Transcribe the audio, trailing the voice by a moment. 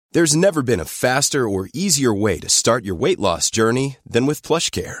There's never been a faster or easier way to start your weight loss journey than with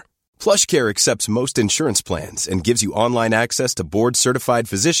PlushCare. PlushCare accepts most insurance plans and gives you online access to board-certified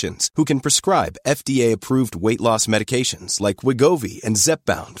physicians who can prescribe FDA-approved weight loss medications like Wegovy and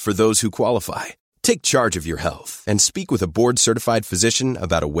Zepbound for those who qualify. Take charge of your health and speak with a board-certified physician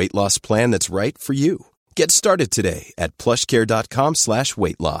about a weight loss plan that's right for you. Get started today at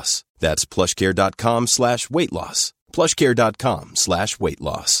plushcare.com/weight-loss. That's plushcare.com/weight-loss.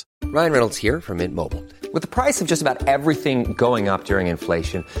 plushcare.com/weight-loss. Ryan Reynolds here from Mint Mobile. With the price of just about everything going up during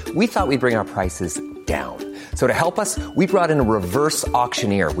inflation, we thought we'd bring our prices down. So to help us, we brought in a reverse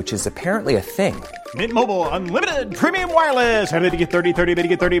auctioneer, which is apparently a thing. Mint Mobile Unlimited Premium Wireless. How to get 30, 30, bit to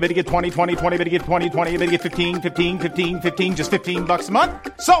get 30, bit to get 20, 20, 20, bit to get 20, 20, bit to get 15, 15, 15, 15, just $15 a month?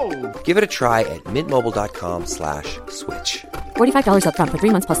 Sold! Give it a try at mintmobile.com/switch. $45 up front for 3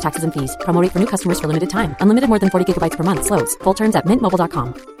 months plus taxes and fees. Promo rate for new customers for limited time. Unlimited more than 40 gigabytes per month. Slows full terms at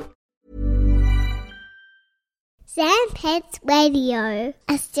mintmobile.com. Sandpets Radio,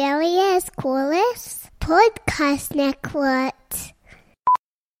 Australia's coolest podcast network.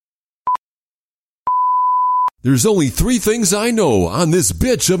 There's only 3 things I know on this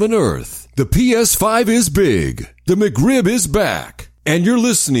bitch of an earth. The PS5 is big. The McRib is back. And you're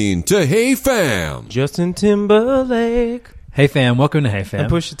listening to Hey Fam. Justin Timberlake. Hey Fam, welcome to Hey Fam.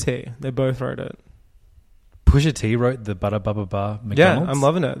 And Pusha T. They both wrote it. Pusha T wrote the Butter Bubba Bar McDonald's? Yeah, I'm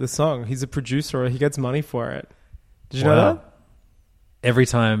loving it, the song. He's a producer. He gets money for it. Did you know that? Every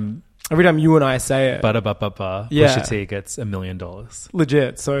time you and I say it. Butter Bubba Bar, yeah. Pusha T gets $1 million.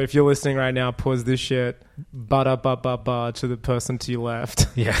 Legit. So if you're listening right now, pause this shit. Butter Bubba Bar to the person to your left.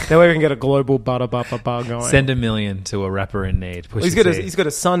 Yeah. That way we can get a global Butter Bubba Bar going. Send $1 million to a rapper in need. Well, he's got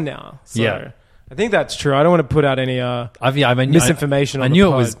a son now. So yeah. I think that's true. I don't want to put out any misinformation on I knew the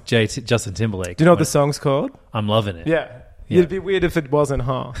it pod. was Justin Timberlake. Do you know what the song's called? I'm loving it. Yeah. It'd be weird if it wasn't,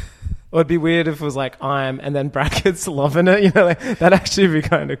 huh? Or it'd be weird if it was like I'm and then brackets loving it. You know, like, that'd actually be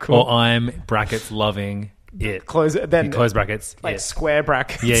kind of cool. Or I'm brackets loving it. Close brackets. Like it. square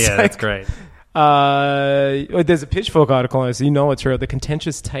brackets. Yeah, that's great. There's a Pitchfork article on it, so you know it's real. The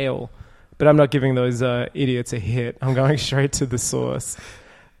Contentious Tale. But I'm not giving those idiots a hit. I'm going straight to the source.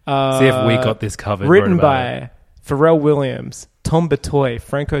 See if we got this covered. Written by Pharrell Williams, Tom Batoy,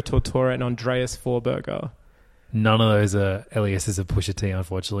 Franco Tortora, and Andreas Forberger. None of those are aliases of Pusha T,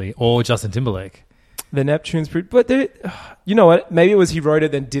 unfortunately, or Justin Timberlake. The Neptunes, but you know what? Maybe it was he wrote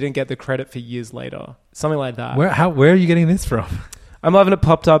it then didn't get the credit for years later. Something like that. Where are you getting this from? I'm loving it.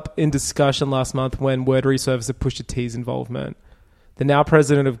 Popped up in discussion last month when word resurfaced of Pusha T's involvement. The now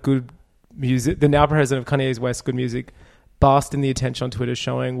president of Kanye's West Good Music, basked in the attention on Twitter,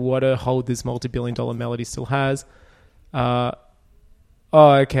 showing what a hold this multi-billion-dollar melody still has.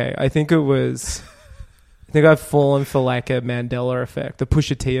 Okay. I think I've fallen for like a Mandela effect, the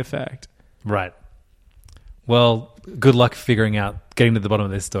Pusha T effect. Right. Well, good luck getting to the bottom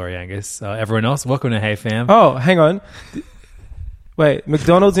of this story, Angus. Everyone else, welcome to Hey Fam. Oh, hang on. Wait,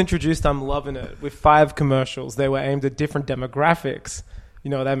 McDonald's introduced I'm Loving It with 5 commercials. They were aimed at different demographics.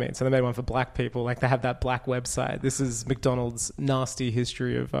 You know what that means? So they made one for black people. Like they have that black website. This is McDonald's nasty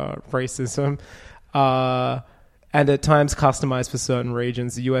history of racism. And at times customized for certain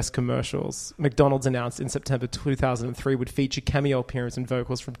regions, the US commercials. McDonald's announced in September 2003 would feature cameo appearance and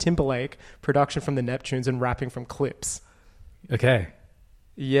vocals from Timberlake, production from the Neptunes, and rapping from Clips. Okay.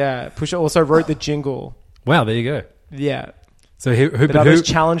 Yeah. Pusha also wrote the jingle. Wow, there you go. Yeah. So who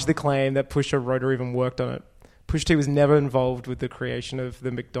challenged the claim that Pusha wrote or even worked on it. Pusha T was never involved with the creation of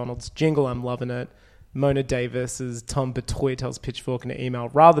the McDonald's jingle, I'm Loving It. Mona Davis, as Tom Batoy tells Pitchfork in an email.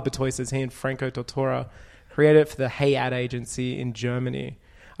 Rather, Batoy says he and Franco Tortora created it for the Hey Ad agency in Germany.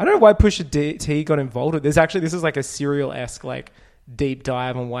 I don't know why Pusha T got involved with this. Actually, this is like a serial-esque like deep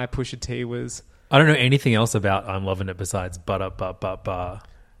dive on why Pusha T was... I don't know anything else about I'm Loving It besides ba-da-ba-ba-ba.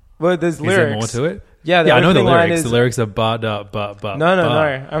 Well, there's lyrics. Is there more to it? Yeah, I know the lyrics. The lyrics are ba-da-ba-ba. No.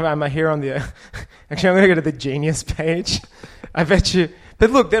 I'm here on the... Actually, I'm going to go to the Genius page. I bet you...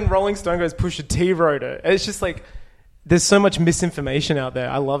 But look, then Rolling Stone goes, Pusha T wrote it. It's just like... There's so much misinformation out there.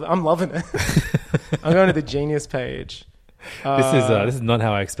 I'm loving it. I'm going to the Genius page. This is not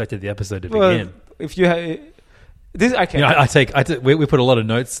how I expected the episode to begin. If you had... This, okay. You know, we put a lot of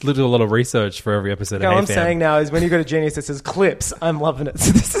notes, do a lot of research for every episode. All I'm saying now is when you go to Genius, it says Clips. I'm loving it.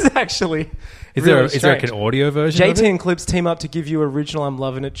 So this is actually is there like an audio version? JT and Clips team up to give you original I'm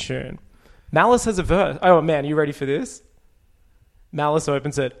Loving It tune. Malice has a verse. Oh man, are you ready for this? Malice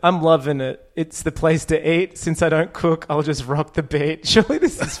opens it. I'm loving it. It's the place to eat. Since I don't cook, I'll just rock the beat. Surely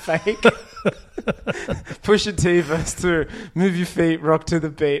this is fake. Pusha T verse 2. Move your feet, rock to the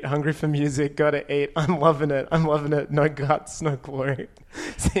beat. Hungry for music, gotta eat. I'm loving it. No guts, no glory.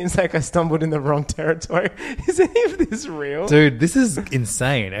 Seems like I stumbled in the wrong territory. Is any of this real? Dude, this is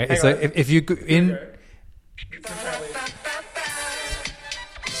insane. So if you in.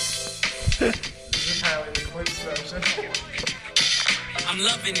 I'm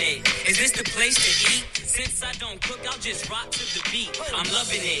loving it. Is this the place to eat? Since I don't cook, I'll just rock to the beat. I'm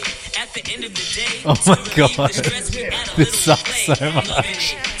loving it. At the end of the day, Oh my God. this This sucks so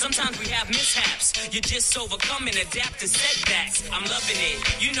much. Sometimes we have mishaps. You just overcome and adapt to setbacks. I'm loving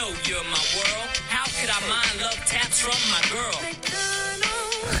it. You know you're my world. How could I mind love taps from my girl?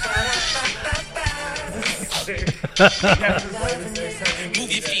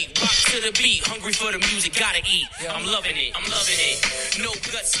 Move your feet, rock to the beat. Hungry for the music, gotta eat. I'm loving it. No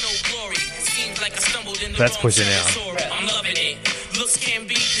guts, no glory. Seems like I stumbled in the That's wrong pushing out. territory. I'm loving it. Looks can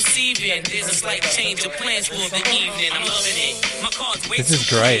be deceiving. There's a slight change of plans for the evening. I'm loving it. My car's way This too is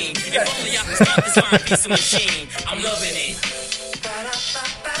great. clean. If only I could stop this fine piece of machine. I'm loving it.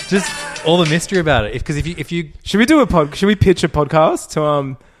 Just all the mystery about it. Because if you Should we pitch a podcast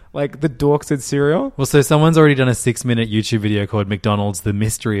to like the dorks at Serial? well, so someone's already done a 6-minute YouTube video called McDonald's: The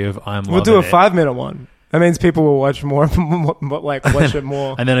Mystery of I'm We'll Loving do a It. 5-minute one. That means people will watch more, like watch it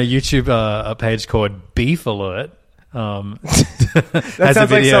more. And then a YouTube a page called Beef Alert. That sounds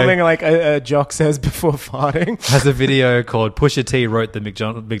like something like a jock says before farting. Has a video called Pusha T wrote the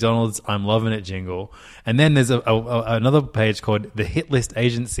McDonald's I'm Loving It jingle. And then there's another page called The Hit List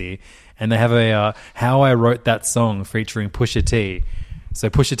Agency, and they have a How I Wrote That Song featuring Pusha T. So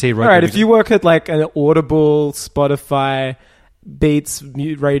Pusha T wrote. All right, if you work at like an Audible, Spotify, Beats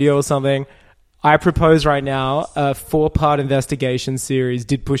Radio or something, I propose right now a 4-part investigation series.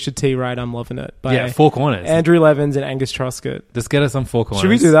 Did Pusha T write I'm Loving It? By Four Corners. Andrew Levins and Angus Truscott. Just get us on Four Corners. Should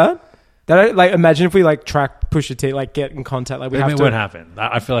we do that? Like, imagine if we like track Pusha T, like get in contact. Like we have It to. won't happen.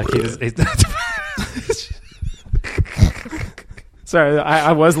 I feel like he's Sorry,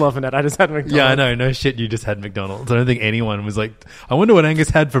 I was loving it. I just had McDonald's. Yeah, I know. No shit, you just had McDonald's. I don't think anyone was like, I wonder what Angus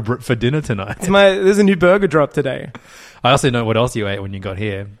had for dinner tonight. There's a new burger drop today. I also know what else you ate when you got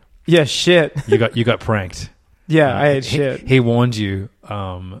here. Yeah, shit. You got pranked. Yeah, I ate shit. He warned you.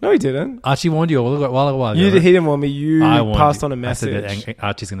 No, he didn't. Archie warned you a while ago. He didn't warn me. You I warned passed you. on a message. I said that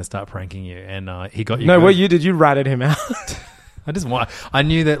Archie's going to start pranking you, and he got you. No, good. what you did, you ratted him out. I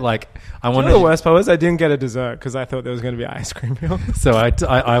knew that, like, I You wanted. know the worst part was I didn't get a dessert because I thought there was going to be ice cream meal. So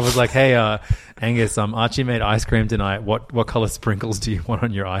I was like, hey, Angus, Archie made ice cream tonight. What color sprinkles do you want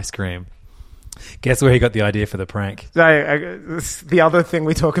on your ice cream? Guess where he got the idea for the prank? It's the other thing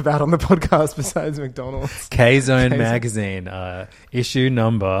we talk about on the podcast besides McDonald's. K-Zone magazine, issue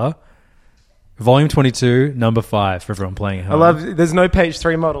number, volume 22, number 5 for everyone playing at home. There's no page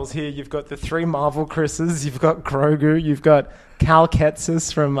 3 models here. You've got the 3 Marvel Chris's, you've got Grogu, you've got Cal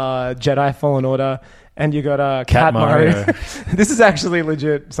Kestis from Jedi Fallen Order, and you got Cat Mario. This is actually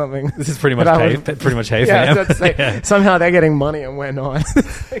legit something. This is pretty much Hey yeah, Fam. Yeah. Somehow they're getting money and we're not.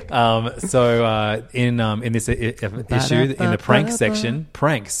 So in this issue, in the prank section,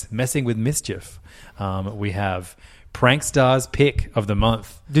 pranks, messing with mischief, we have Prankstar's pick of the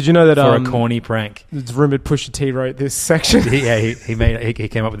month. Did you know that for a corny prank? It's rumored Pusha T wrote this section. He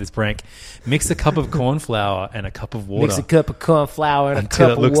came up with this prank. Mix a cup of corn flour and a cup of water. Mix a cup of corn flour and until a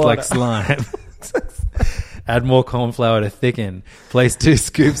cup it looks of water. like slime. Add more corn flour to thicken. Place 2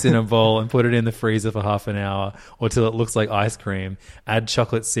 scoops in a bowl and put it in the freezer for half an hour or till it looks like ice cream. Add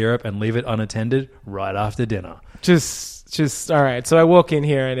chocolate syrup and leave it unattended right after dinner. Just all right. So I walk in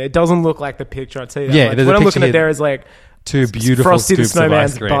here and it doesn't look like the picture. I'll tell you that. Yeah, much. there's What a I'm picture looking at here- there is like 2 beautiful Frosty the scoops of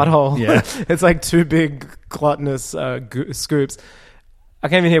Snowman's ice cream. butthole. Yeah. It's like 2 big gluttonous scoops. I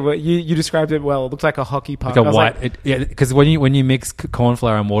can't even hear what you described it well. It looked like a hockey puck. Like a I was white, because when you mix corn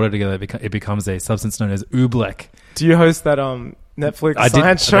flour and water together, it becomes a substance known as oobleck. Do you host that Netflix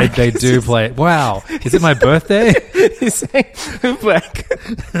science show? They do play. Wow, is it my birthday? He's saying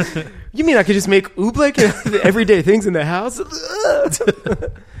oobleck. You mean I could just make oobleck and everyday things in the house?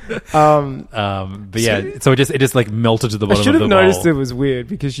 But yeah, so it just like melted to the bottom I should of have the noticed bowl. it was weird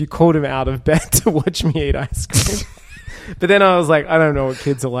because you called him out of bed to watch me eat ice cream. But then I was like, I don't know what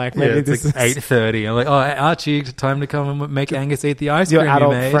kids are like. Maybe It's this like is 8:30. I'm like, oh, Archie, time to come and make Angus eat the ice your cream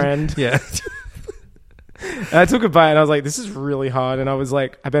adult you made. friend. Yeah. And I took a bite and I was like, this is really hard. And I was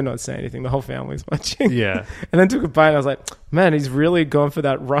like, I better not say anything. The whole family's watching. Yeah. And then took a bite and I was like, man, he's really gone for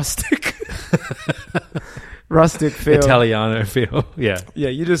that rustic feel. Italiano feel. Yeah. Yeah,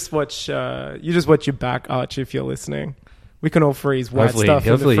 you just watch your back, Arch, if you're listening. We can all freeze white stuff in the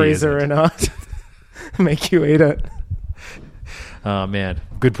hopefully he freezer isn't. and make you eat it. Oh man,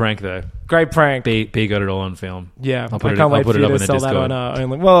 good prank though. Great prank. B got it all on film. Yeah, I'll put I it, can't I'll wait put for it you up to in the sell that Discord. on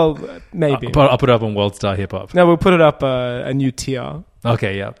only. Well, maybe. I'll put it up on World Star Hip Hop. No, we'll put it up a new tier.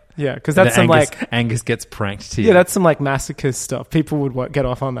 Okay, yeah. Yeah, because that's some Angus gets pranked to you. Yeah, that's some like masochist stuff. People would get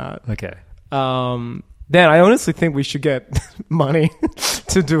off on that. Okay. Dan, I honestly think we should get money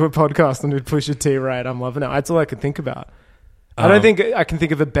to do a podcast and do Pusha T, right? I'm loving it. That's all I could think about. I don't think I can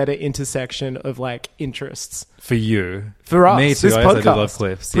think of a better intersection of like interests. For you. For us. Me too. This I podcast. also do love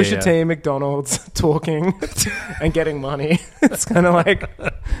clips. Pusha T, McDonald's, talking and getting money. It's kind of like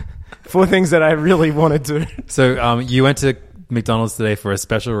 4 things that I really want to do. So you went to McDonald's today for a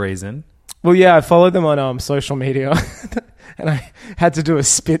special reason. Well, yeah, I followed them on social media. And I had to do a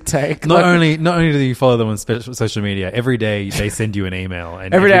spit take. Not only do you follow them on social media, every day they send you an email.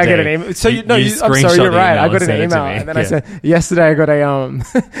 And every day I get an email. So I'm sorry, you're right. I got an email, and then I said yesterday I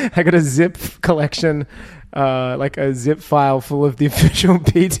got a zip collection, like a zip file full of the official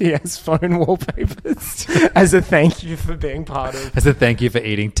BTS phone wallpapers as a thank you for being part of. As a thank you for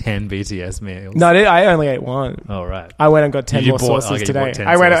eating 10 BTS meals. No, I only ate 1. Oh, right. I went and got 10 more sauces today.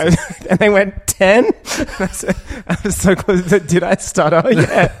 I went and they went 10. I was so close. Did I stutter?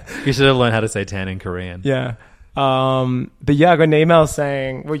 Yeah. You should have learned how to say 10 in Korean. Yeah. But yeah, I got an email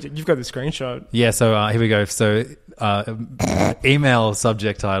saying, well, you've got the screenshot. Yeah, so here we go. So email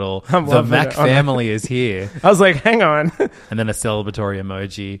subject title, the Mac family is here. I was like, hang on. And then a celebratory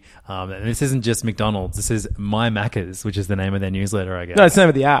emoji. And this isn't just McDonald's. This is My Macca's, which is the name of their newsletter, I guess. No, it's the name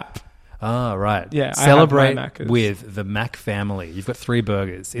of the app. Ah, right. Yeah, Celebrate I have My Macca's. with the Mac family. You've got 3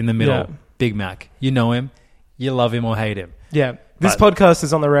 burgers. In the middle, Yeah. Big Mac. You know him. You love him or hate him. Yeah. This podcast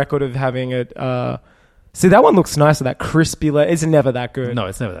is on the record of having it... see, that one looks nicer. That crispy... It's never that good. No,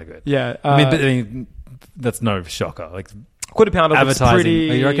 it's never that good. Yeah. I mean, that's no shocker. Like Quarter Pounder looks advertising.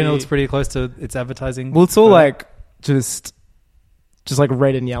 pretty... You reckon it looks pretty close to its advertising? Well, it's all like just like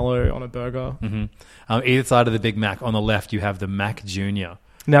red and yellow on a burger. Mm-hmm. Either side of the Big Mac, on the left, you have the Mac Jr.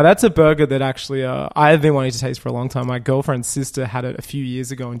 Now, that's a burger that actually I've been wanting to taste for a long time. My girlfriend's sister had it a few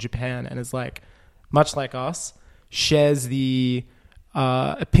years ago in Japan, and it's like, much like us, shares the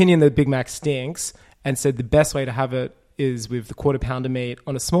opinion that Big Mac stinks, and said the best way to have it is with the Quarter Pounder meat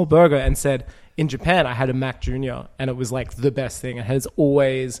on a small burger, and said, in Japan, I had a Mac Jr., and it was like the best thing. It has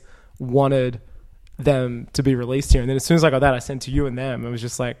always wanted them to be released here. And then as soon as I got that, I sent to you and them. It was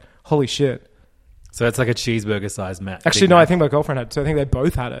just like, holy shit. So it's like a cheeseburger-sized Mac. Actually, no, I think my girlfriend had it. So I think they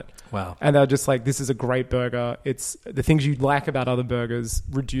both had it. Wow. And they're just like, this is a great burger. It's the things you like about other burgers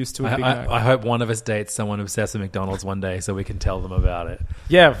reduced to a Big Mac. I hope one of us dates someone obsessed with McDonald's one day so we can tell them about it.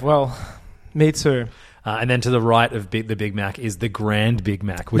 Yeah, well, me too. And then to the right of the Big Mac is the Grand Big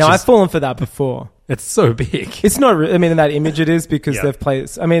Mac. Which Now, is, I've fallen for that before. It's so big. It's not, I mean, in that image it is because Yeah. they've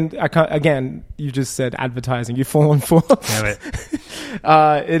placed, I mean, I can't, again, you just said advertising. You've fallen for. Damn it.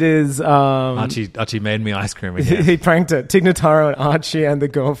 It is. Archie made me ice cream again. He pranked it. Tig Notaro and Archie and the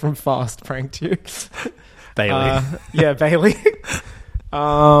girl from Fast pranked you. Bailey. Yeah, Bailey.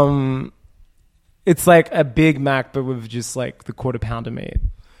 It's like a Big Mac, but with just like the Quarter Pounder meat.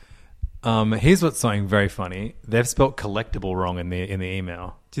 Here's what's something very funny. They've spelt collectible wrong in the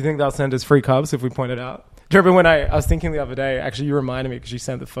email. Do you think they'll send us free cubs if we point it out? Do you remember when I was thinking the other day, actually you reminded me because you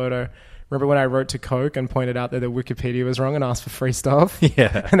sent the photo. Remember when I wrote to Coke and pointed out that the Wikipedia was wrong and asked for free stuff?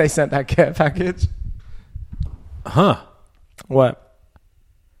 Yeah. And they sent that care package? Huh. What?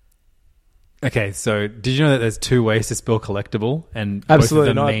 Okay, so did you know that there's 2 ways to spell collectible and Absolutely both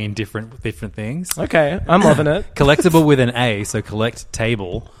of them not. mean different things? Okay, I'm loving it. Collectible with an A, so collect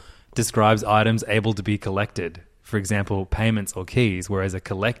table, describes items able to be collected. For example, payments or keys, whereas a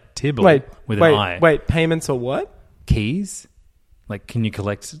collectible with an I. Wait, payments or what? Keys? Like, can you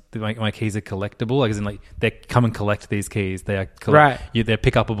collect... My keys are collectible? Like, as in, like, they come and collect these keys. They are... Right. They're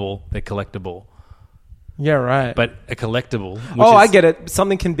pick-upable. They're collectible. Yeah, right. But a collectible... I get it.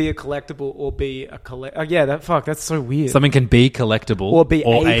 Something can be a collectible or be a collect... Oh, yeah, that's so weird. Something can be collectible Or be a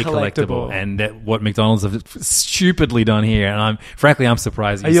a collectible. collectible. And what McDonald's have stupidly done here, and I'm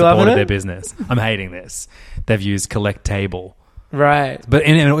surprised you you loving supported it? their business. I'm hating this. They've used collect table. Right. But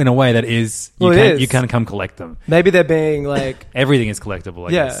in a way that is... Well, it is. You can come collect them. Maybe they're being like... Everything is collectible,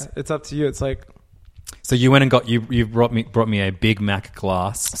 I guess. Yeah, it's up to you. It's like... So you went and got... You brought me a Big Mac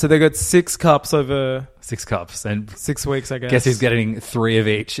glass. So they got 6 cups over 6 cups. And 6 weeks, I guess. guess who's getting 3 of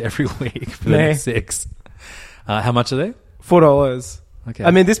each every week for the Me. next 6. How much are they? $4. Okay. I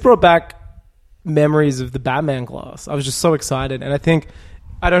mean, this brought back memories of the Batman glass. I was just so excited. And I think...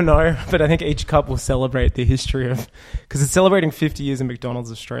 I don't know, but I think each cup will celebrate the history of... Because it's celebrating 50 years in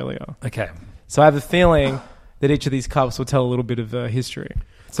McDonald's Australia. Okay. So I have a feeling that each of these cups will tell a little bit of history.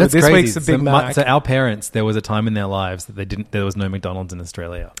 So That's this crazy. week's a Big Mac. So our parents, there was a time in their lives that there was no McDonald's in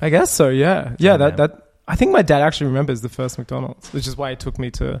Australia. I guess so. Yeah. Yeah. man. That. I think my dad actually remembers the first McDonald's, which is why he took me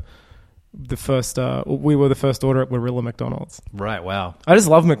to the first. We were the first order at Warilla McDonald's. Right. Wow. I just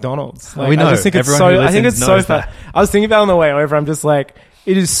love McDonald's. We know. I just think it's Everyone so. who I think it's listens so knows fun. that. I was thinking about it on the way over. I'm just like,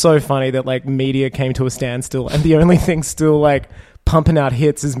 it is so funny that like media came to a standstill, and the only thing still like pumping out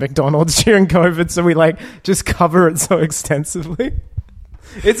hits is McDonald's during COVID. So we like just cover it so extensively.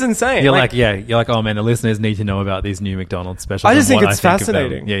 It's insane. You're like, oh man, the listeners need to know about these new McDonald's specials. I just and think what it's I think of them.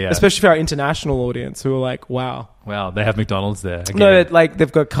 fascinating. Yeah. Especially for our international audience who are like, wow. Wow, they have McDonald's there. Again. No, like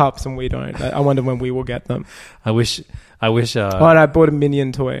they've got cups and we don't. I wonder when we will get them. I wish. Oh, and I bought a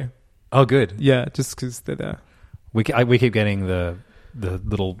Minion toy. Oh, good. Yeah, just because they're there. We keep getting the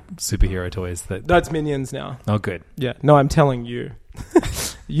little superhero toys that. No, it's Minions now. Oh, good. Yeah. No, I'm telling you.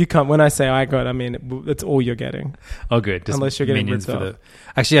 You can't. When I say I got, I mean it's all you're getting. Oh, good. Just unless you're getting Minions ripped for off.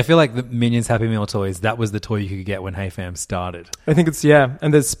 Actually, I feel like the Minions Happy Meal toys. That was the toy you could get when Hey Fam started. I think it's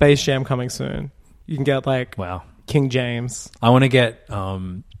and there's Space Jam coming soon. You can get like Wow. King James. I want to get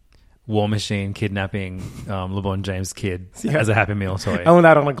War Machine kidnapping LeBron James' kid as a Happy Meal toy. I want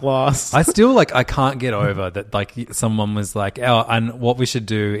that on a glass. I still I can't get over that. Like someone was like, "Oh, and what we should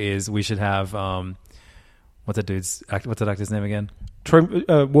do is we should have what's that actor's name again?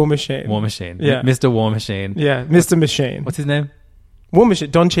 War Machine. War Machine. Yeah. Mr. War Machine. Yeah, Mr. Machine. What's his name? War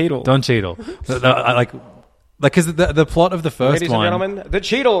Machine. Don Cheadle. Don Cheadle. Because the plot of the first Ladies one. and gentlemen, the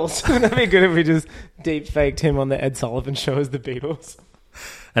Cheadles. That'd be good if we just deep faked him on the Ed Sullivan Show as the Beatles.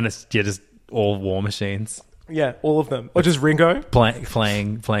 And it's just all War Machines. Yeah, all of them. Or just Ringo.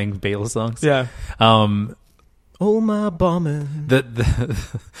 Playing Beatles songs. Yeah. Oh my bombing.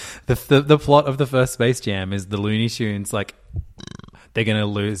 The plot of the first Space Jam is the Looney Tunes they're gonna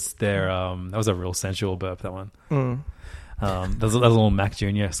lose their that was a real sensual burp, that one. That was a little Mac Jr.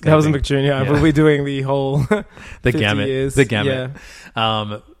 escaping. That was a Mac Jr. Yeah. But we're doing the whole the gamut. years. The gamut.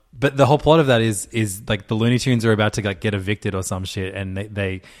 Yeah. But the whole plot of that is like the Looney Tunes are about to get evicted or some shit, and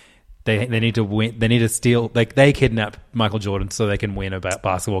they need to win. They need to steal. They kidnap Michael Jordan so they can win a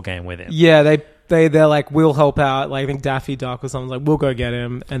basketball game with him. Yeah, they're like, we'll help out. Like I think Daffy Duck or something like, we'll go get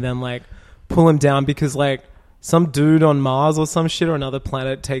him and then like pull him down because like some dude on Mars or some shit or another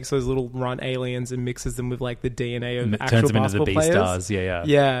planet takes those little runt aliens and mixes them with like the DNA of actual turns them into the basketball players. Beastars. Yeah.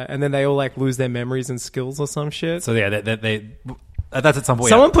 Yeah, and then they all like lose their memories and skills or some shit. So yeah, they that's at some point.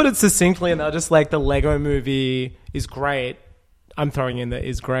 Someone put it succinctly, and they're just like, the Lego movie is great. I'm throwing in that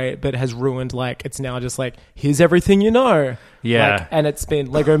is great, but has ruined, like, it's now just like, here's everything you know. Yeah. Like, and it's been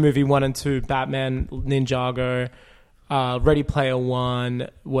Lego movie 1 and 2, Batman, Ninjago, Ready Player One.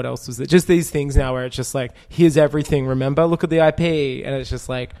 What else was it? Just these things now where it's just like, here's everything. Remember, look at the IP. And it's just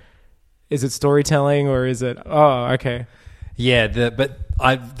like, is it storytelling or is it, oh, okay. Yeah,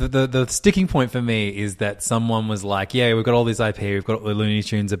 the sticking point for me is that someone was like, yeah, we've got all this IP, we've got the Looney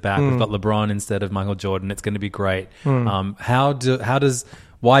Tunes are back, we've got LeBron instead of Michael Jordan, it's going to be great. Why does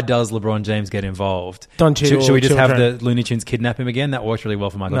LeBron James get involved? Don Cheadle, should we just children. have the Looney Tunes kidnap him again? That works really well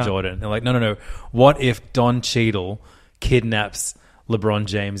for Michael Jordan. They're like, no. What if Don Cheadle kidnaps LeBron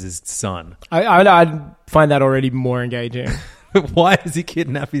James's son? I'd find that already more engaging. Why does he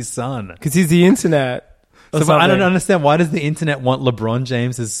kidnap his son? Because he's the internet. So I don't understand, why does the internet want LeBron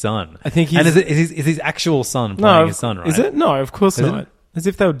James' son? I think he's... And is his actual son playing his son, right? Is it? No, of course Is not. it? As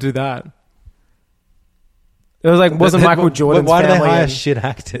if they would do that. It was like, wasn't Michael Jordan's Why do they family hire and- shit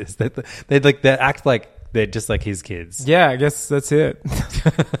actors? They act like they're just like his kids. Yeah, I guess that's it.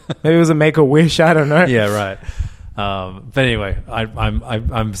 Maybe it was a Make-A-Wish, I don't know. Yeah, right. But anyway,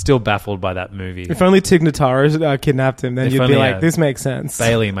 I'm still baffled by that movie. If only Tig Notaro killed him, then If you'd only, be like, yeah. this makes sense.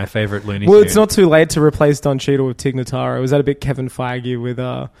 Bailey, my favorite Looney Well, Tune. it's not too late to replace Don Cheadle with Tig Notaro. It was that a bit Kevin Feige with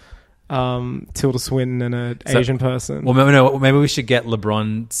Tilda Swinton and an Asian person? Well, maybe we should get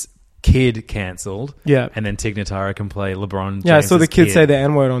LeBron's kid cancelled. Yeah. And then Tig Notaro can play LeBron Yeah, I saw the James's kid say the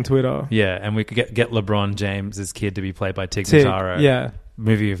N-word on Twitter. Yeah, and we could get LeBron James's kid to be played by Tig Tig, Notaro. yeah.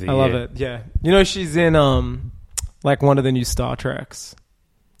 Movie of the year. I love it, yeah. You know, she's in like one of the new Star Treks.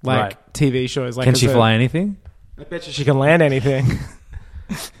 Like Right. TV shows. Like Can as she a- fly anything? I bet you she can land anything. Shit,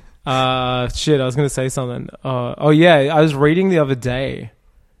 I was going to say something. Oh, yeah, I was reading the other day,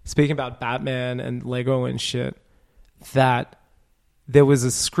 speaking about Batman and Lego and shit, that there was a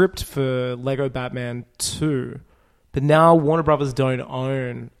script for Lego Batman 2, but now Warner Brothers don't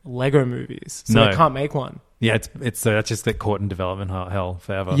own Lego movies, so No. they can't make one. Yeah, it's that's just get caught in development hell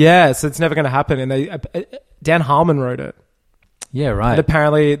forever. Yeah, so it's never going to happen. And they Dan Harmon wrote it. Yeah, right. And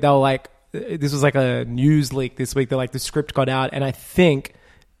apparently they were like, this was like a news leak this week. They're like, the script got out, and I think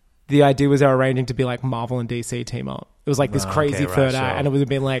the idea was they were arranging to be like Marvel and DC team up. It was like this crazy right, third sure. act, and it would have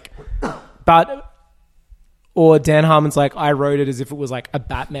been like, or Dan Harmon's like, I wrote it as if it was like a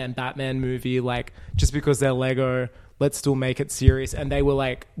Batman movie, like just because they're Lego, let's still make it serious. And they were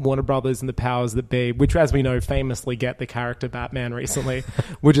like Warner Brothers and the powers that be, which as we know famously get the character Batman recently,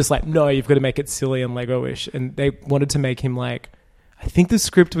 were just like, no, you've got to make it silly and Lego-ish. And they wanted to make him like, I think the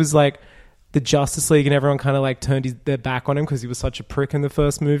script was like the Justice League, and everyone kind of like turned their back on him because he was such a prick in the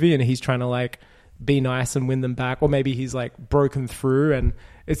first movie, and he's trying to like be nice and win them back, or maybe he's like broken through. And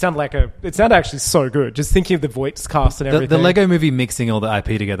it sounded actually so good. Just thinking of the voice cast and everything. The Lego movie mixing all the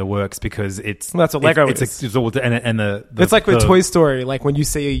IP together works because it's... Well, that's what Lego is. It's all, and it's like with Toy Story, like when you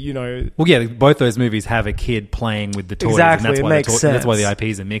see, you know... Well, yeah, both those movies have a kid playing with the toys. Exactly, and it makes sense. that's why the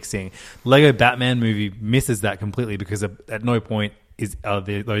IPs are mixing. Lego Batman movie misses that completely because at no point are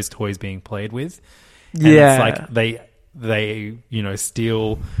those toys being played with. And it's like they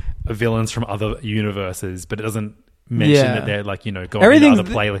steal villains from other universes, but it doesn't mention that they're like, going into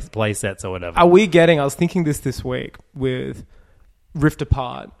other play sets or whatever. I was thinking this week with Rift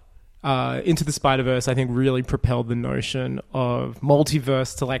Apart, Into the Spider-Verse, I think really propelled the notion of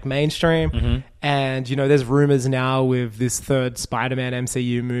multiverse to like mainstream. Mm-hmm. And, there's rumors now with this third Spider-Man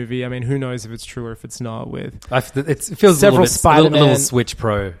MCU movie. I mean, who knows if it's true or if it's not it feels several a little Switch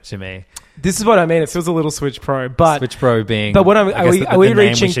Pro to me. This is what I mean. It feels a little Switch Pro, but Switch Pro being. But what are we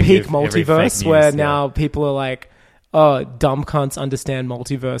reaching peak give every multiverse fake where news, now people are like, "Oh, dumb cunts understand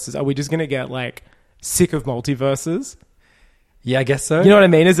multiverses"? Are we just gonna get like sick of multiverses? Yeah, I guess so. You know what I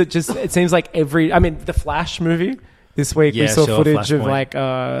mean? It seems like the Flash movie this week we saw footage of like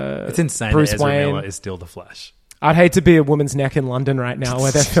it's insane. Bruce that Ezra Wayne Miller is still the Flash. I'd hate to be a woman's neck in London right now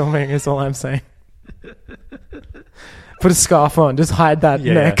where they're filming. Is all I'm saying. Put a scarf on. Just hide that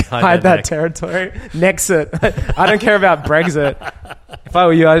neck. Hide that territory. Nexit. I don't care about Brexit. If I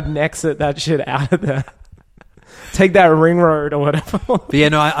were you, I'd Nexit that shit out of there. Take that ring road or whatever. But yeah,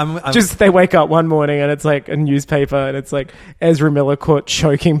 no, I'm just they wake up one morning and it's like a newspaper and it's like Ezra Miller caught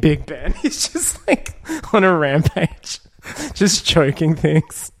choking Big Ben. He's just like on a rampage, just choking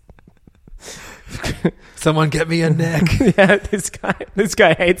things. Someone get me a neck. Yeah, this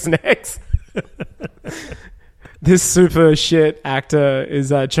guy hates necks. This super shit actor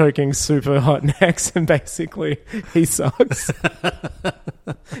is choking super hot necks, and basically he sucks.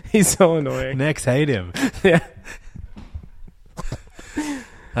 He's so annoying. Necks hate him. Yeah.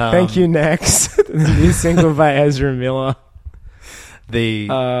 Thank you, Nex. The new single by Ezra Miller.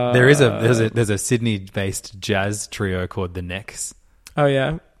 There's a Sydney-based jazz trio called the Necks. Oh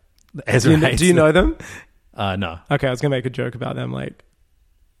yeah. Do you know them? No. Okay, I was gonna make a joke about them, like.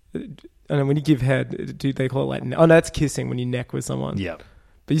 And then when you give head, do they call it like... Oh, no, that's kissing when you neck with someone. Yeah.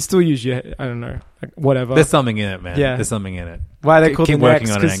 But you still use your... I don't know. Like, whatever. There's something in it, man. Yeah. There's something in it. Why are they called the necks? Keep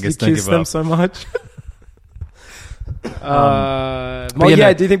working on it, Angus. Don't You kiss give them up. so much? Do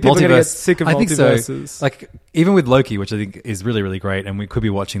you think people are going to get sick of multiverses? I think so. Like, even with Loki, which I think is really, really great, and we could be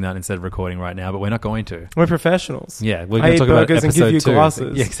watching that instead of recording right now, but we're not going to. We're professionals. Yeah. We're going to talk about burgers episode and give you 2.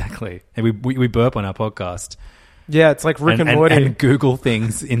 glasses. Yeah, exactly. And we burp on our podcast. Yeah, it's like Rick and Morty. And Google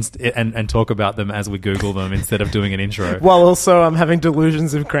things and talk about them as we Google them instead of doing an intro. While also I'm having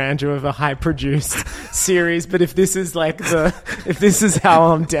delusions of grandeur of a high-produced series. But if this is like if this is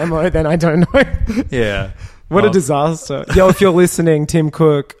how I'm demo, then I don't know. Yeah. What a disaster. Yo, if you're listening, Tim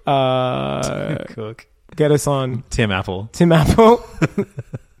Cook, get us on. Tim Apple.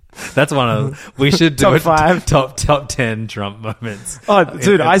 That's one of we should do top 5 top 10 Trump moments. Oh,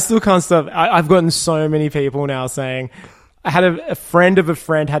 dude, I still can't stop. I've gotten so many people now saying. I had a friend of a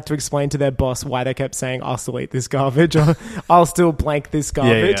friend had to explain to their boss why they kept saying I'll still eat this garbage or I'll still blank this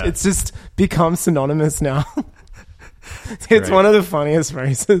garbage. Yeah. It's just become synonymous now. It's one of the funniest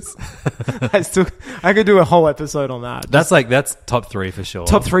phrases. I could do a whole episode on that. That's top 3 for sure.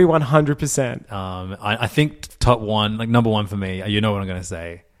 Top 3, 100%. I think top 1, like number 1 for me. You know what I'm going to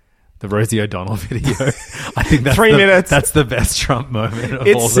say. The Rosie O'Donnell video. I think that's 3 minutes. That's the best Trump moment of all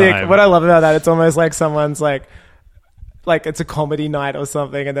time. It's sick. What I love about that, it's almost like someone's like it's a comedy night or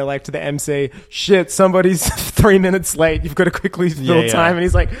something, and they're like to the MC, shit, somebody's 3 minutes late. You've got to quickly fill time. And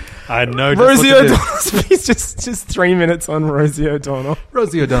he's like, I know. Rosie O'Donnell. He's just 3 minutes on Rosie O'Donnell.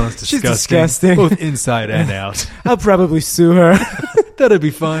 Rosie O'Donnell's disgusting. She's disgusting. Both inside and out. I'll probably sue her. That'd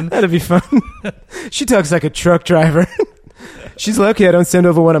be fun. She talks like a truck driver. She's lucky I don't send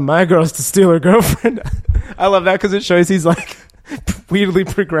over one of my girls to steal her girlfriend. I love that because it shows he's like weirdly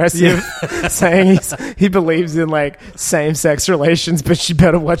progressive, saying he believes in like same-sex relations, but she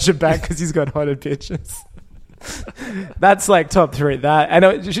better watch it back because he's got hotter bitches. That's like top 3. That I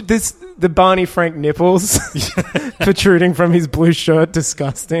know the Barney Frank nipples protruding from his blue shirt,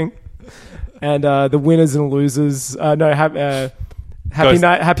 disgusting. And the winners and losers.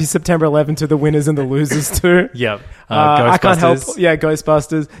 Happy September 11th to the winners and the losers too. Yep. I can't help. Yeah,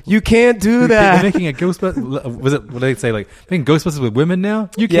 Ghostbusters. You can't do that. They're making a Ghostbusters. What did they say? Like making Ghostbusters with women now?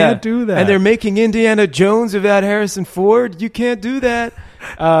 You can't do that. And they're making Indiana Jones without Harrison Ford. You can't do that.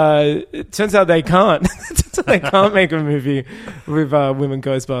 It turns out they can't. They can't make a movie with women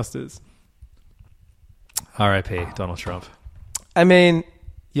Ghostbusters. R.I.P. Donald Trump. I mean,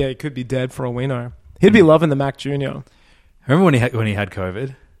 yeah, he could be dead for all we know. He'd be loving the Mac Jr. Remember when he had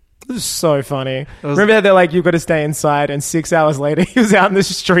COVID? It was so funny. Remember how they're like, you've got to stay inside, and 6 hours later he was out in the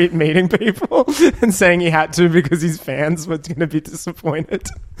street meeting people and saying he had to because his fans were going to be disappointed.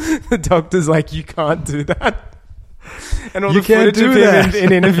 The doctor's like, you can't do that. And all the footage of him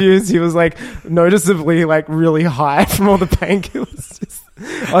in interviews, he was like noticeably like really high from all the painkillers.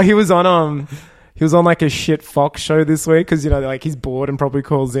 He was on like a shit Fox show this week because, you know, like he's bored and probably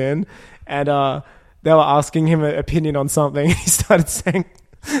calls in, and they were asking him an opinion on something. He started saying,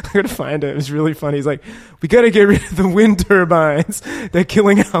 I gotta find it. It was really funny. He's like, we gotta get rid of the wind turbines. They're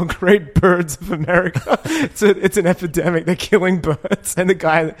killing our great birds of America. It's an epidemic. They're killing birds. And the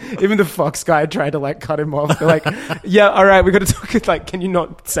guy, even the Fox guy, tried to like cut him off. They're like, yeah, all right, we gotta talk. Like, can you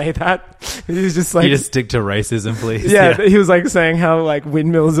not say that? And he's just like, you just stick to racism, please. Yeah, he was like saying how like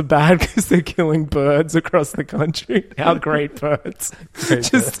windmills are bad because they're killing birds across the country. How great birds.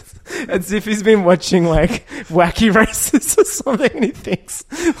 Just as if he's been watching like Wacky Races or something, and he thinks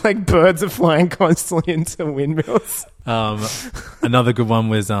like birds are flying constantly into windmills. Another good one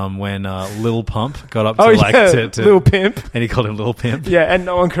was when Lil Pump got up to Lil Pimp, and he called him Lil Pimp. Yeah, and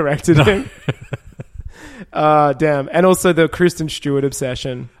no one corrected him. Damn. And also the Kristen Stewart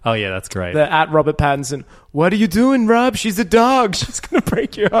obsession. Oh yeah, that's great. The at Robert Pattinson. What are you doing, Rob? She's a dog. She's gonna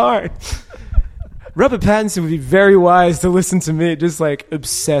break your heart. Robert Pattinson would be very wise to listen to me, just like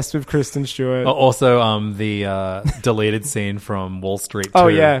obsessed with Kristen Stewart. Also, the deleted scene from Wall Street 2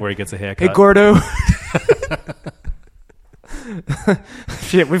 where he gets a haircut. Hey, Gordo.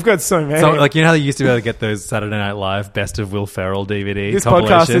 Shit, we've got so many. So, like, you know how they used to be able to get those Saturday Night Live Best of Will Ferrell DVD This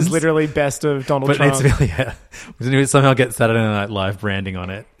podcast is literally Best of Donald Trump. We need to somehow get Saturday Night Live branding on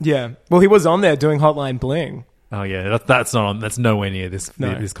it. Yeah. Well, he was on there doing Hotline Bling. Oh, yeah. That's not on. That's nowhere near this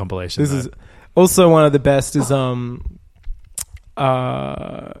compilation. This is... Also, one of the best is all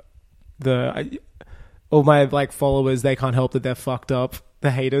my like followers, they can't help that they're fucked up.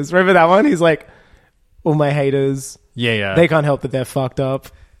 The haters, remember that one? He's like, all my haters, they can't help that they're fucked up.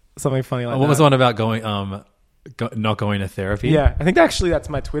 Something funny like that. What was the one about going not going to therapy? Yeah, I think actually that's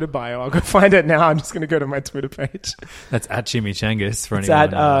my Twitter bio. I'll go find it now. I'm just going to go to my Twitter page. That's at Chimichangas for it's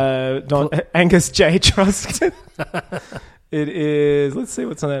anyone. At Angus J. Truscott. It is, let's see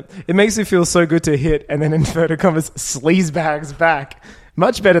what's on it. It makes me feel so good to hit, and then inverted commas, sleazebags back.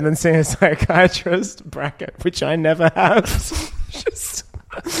 Much better than seeing a psychiatrist, bracket, which I never have. Just,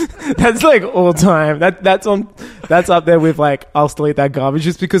 that's like all time. That's up there with like, I'll still eat that garbage,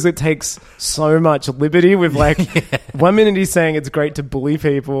 just because it takes so much liberty with like, 1 minute he's saying it's great to bully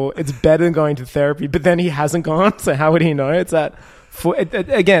people, it's better than going to therapy, but then he hasn't gone, so how would he know? It's that,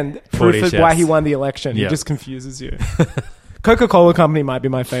 again, proof of why he won the election. He just confuses you. Coca-Cola Company might be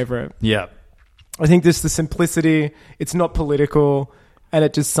my favorite. Yeah. I think just the simplicity, it's not political, and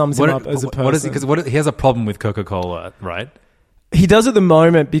it just sums him up as a person. What is he? Because he has a problem with Coca-Cola, right? He does at the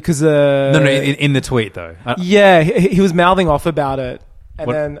moment because... No, in the tweet, though. Yeah, he was mouthing off about it. And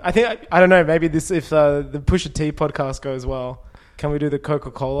then, I don't know, maybe this, if the Pusha T podcast goes well, can we do the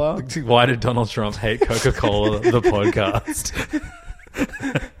Coca-Cola? Why did Donald Trump hate Coca-Cola, the podcast?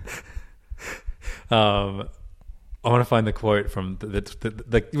 I want to find the quote from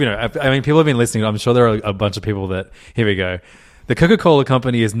the you know, I mean, people have been listening. I'm sure there are a bunch of people that, here we go. The Coca-Cola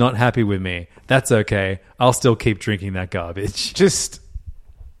company is not happy with me. That's okay. I'll still keep drinking that garbage. Just,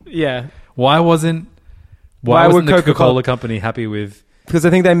 yeah. Why wasn't the Coca-Cola company happy with... Because I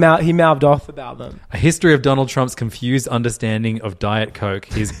think he mouthed off about them. A history of Donald Trump's confused understanding of Diet Coke,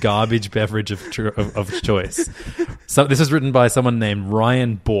 his garbage beverage of choice. So this is written by someone named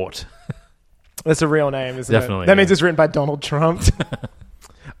Ryan Bort. That's a real name, isn't Definitely, it? That means it's written by Donald Trump.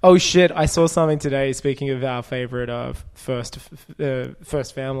 Oh shit! I saw something today. Speaking of our favorite First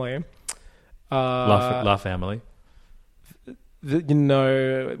Family, La Family. You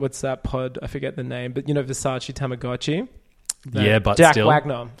know, what's that pod? I forget the name, but you know Versace Tamagotchi. But Jack still.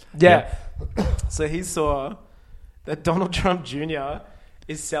 Wagner. Yeah. So he saw that Donald Trump Jr.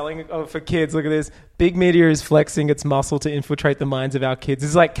 is selling for kids. Look at this. Big media is flexing its muscle to infiltrate the minds of our kids.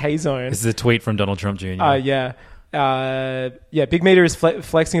 This is like K-Zone. This is a tweet from Donald Trump Jr. Yeah. Big Media is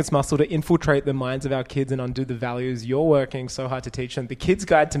flexing its muscle to infiltrate the minds of our kids and undo the values you're working so hard to teach them. The Kids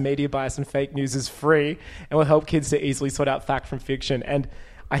Guide to Media Bias and Fake News is free and will help kids to easily sort out fact from fiction. And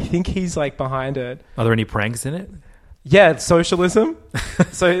I think he's like behind it. Are there any pranks in it? Yeah, it's socialism.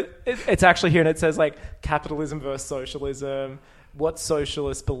 So it's actually here, and it says like capitalism versus socialism. What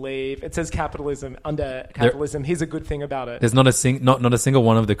socialists believe. It says capitalism under capitalism. Here's a good thing about it. There's not a single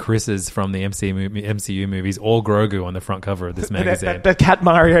one of the Chris's from the MCU movies or Grogu on the front cover of this magazine. But Cat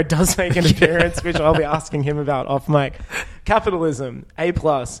Mario does make an appearance, which I'll be asking him about off mic. Capitalism, A+,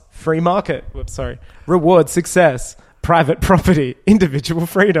 free market. Whoops, sorry. Reward, success, private property, individual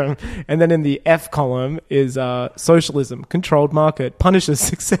freedom. And then in the F column is socialism, controlled market, punishes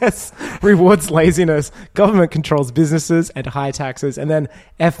success, rewards laziness, government controls businesses and high taxes. And then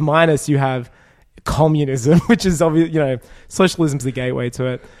F- you have communism, which is obvious, socialism's the gateway to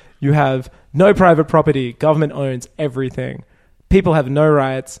it. You have no private property, government owns everything. People have no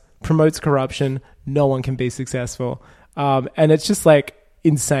rights, promotes corruption, no one can be successful. And it's just like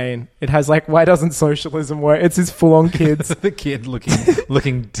insane. It has like, why doesn't socialism work? It's his full-on kids. The kid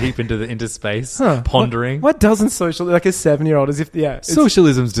looking deep into space, pondering. What doesn't socialism, like a 7-year-old, as if,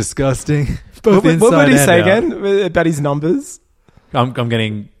 Socialism's disgusting. Both what would he say out. again about his numbers? I'm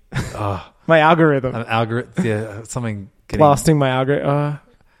getting... my algorithm. Something... Blasting my algorithm.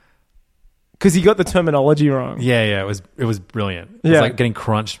 Because he got the terminology wrong. Yeah, it was brilliant. It was like getting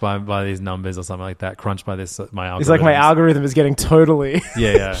crunched by these numbers or something like that. Crunched by my algorithm. It's like my algorithm is getting totally...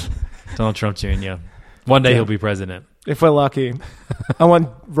 Yeah. Donald Trump Jr. One day he'll be president. If we're lucky. I want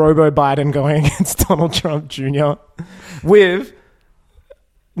Robo Biden going against Donald Trump Jr.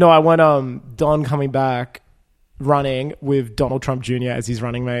 I want Don coming back running with Donald Trump Jr. as his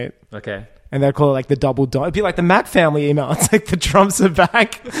running mate. Okay. And they'd call it like the double Don. It'd be like the Mac family email. It's like the Trumps are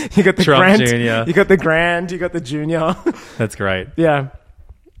back. You got the Trump Grant, Jr. You got the Grand, you got the Junior. That's great. Yeah.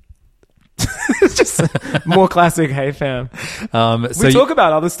 It's just more classic Hey Fam. We talk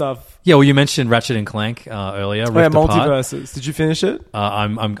about other stuff. Yeah, well, you mentioned Ratchet and Clank earlier. Rift Apart. Multiverses. Did you finish it?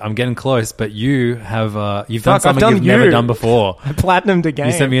 I'm getting close, but you have you've done something you've never done before. I platinumed a game.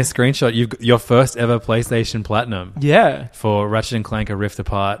 You sent me a screenshot. Your first ever PlayStation Platinum. Yeah. For Ratchet and Clank: A Rift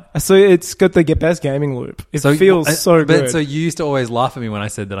Apart. So it's got the best gaming loop. It feels so good. But so you used to always laugh at me when I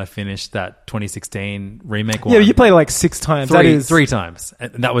said that I finished that 202016 remake one. Yeah, you played it like 6 times. Three times.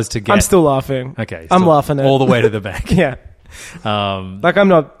 And that was to get... I'm still laughing. Okay. I'm laughing at all the way to the bank. Yeah. I'm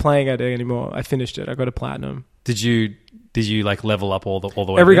not playing it anymore. I finished it. I got a platinum. Did you like level up all the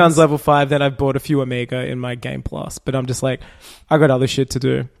way? Every gun's level 5. Then I've bought a few Omega in my Game Plus, but I'm just like, I got other shit to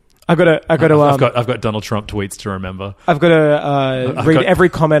do. I've got Donald Trump tweets to remember. I've got to read every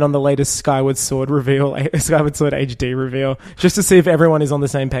comment on the latest Skyward Sword reveal, Skyward Sword HD reveal, just to see if everyone is on the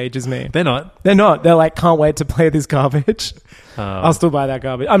same page as me. They're not. They're like, can't wait to play this garbage. I'll still buy that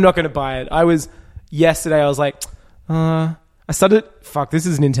garbage. I'm not going to buy it. Yesterday I was like, I started, this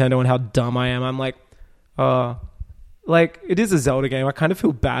is Nintendo and how dumb I am. I'm like, it is a Zelda game. I kind of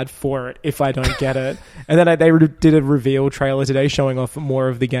feel bad for it if I don't get it. And then they did a reveal trailer today showing off more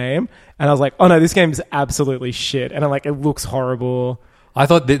of the game. And I was like, oh no, this game is absolutely shit. And I'm like, it looks horrible. I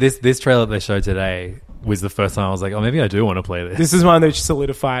thought this trailer they showed today was the first time I was like, oh, maybe I do want to play this. This is one that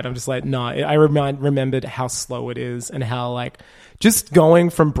solidified. I'm just like, no. I remembered how slow it is and how like just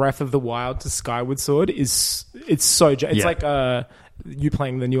going from Breath of the Wild to Skyward Sword it's so... It's like you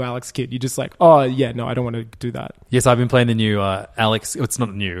playing the new Alex Kidd. You're just like, oh yeah, no, I don't want to do that. Yes, I've been playing the new Alex. It's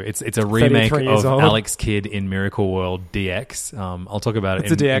not new. It's a remake of Alex Kidd in Miracle World DX. I'll talk about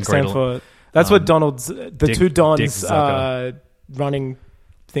it. It's a DX stand for... That's what Donald's... two Dons running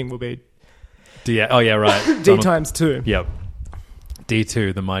thing will be. Oh yeah, right. D times 2. Yep.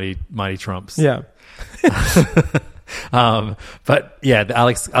 D2, the mighty Trumps. Yeah. But yeah, the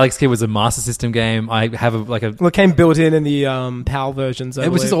Alex Kidd was a Master System game. I have it came built in the PAL versions.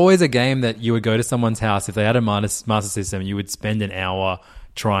 It was just always a game that you would go to someone's house if they had a Master System. You would spend an hour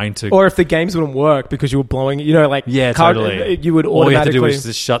trying to, or if the games wouldn't work because you were blowing, totally. You would automatically. All you had to do was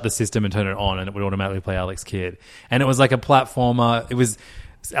just shut the system and turn it on, and it would automatically play Alex Kidd. And it was like a platformer. It was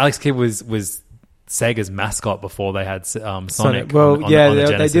Alex Kidd was Sega's mascot before they had Sonic. Well, on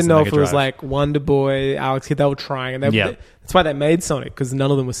the they didn't know if it was like Wonder Boy, Alex Kidd. They were trying, and that's why they made Sonic, because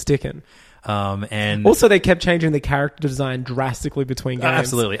none of them was sticking. And also they kept changing the character design drastically between games.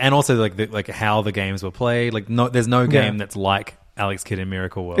 Absolutely, and also like how the games were played. Like there's no game that's like Alex Kidd in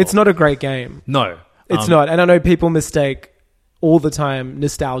Miracle World. It's not a great game. No, it's not. And I know people mistake all the time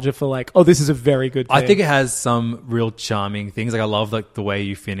nostalgia for like, oh, this is a very good thing. I think it has some real charming things. Like I love like the way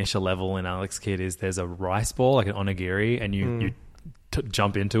you finish a level in Alex Kidd is there's a rice ball, like an onigiri, and you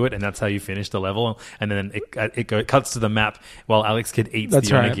jump into it, and that's how you finish the level. And then it cuts to the map while Alex Kidd eats That's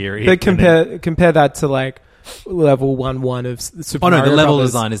the right. onigiri. But compare that to like level 1-1 of Super Mario the level Brothers.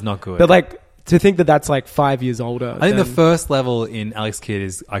 design is not good. But like to think that that's like 5 years older. I think the first level in Alex Kidd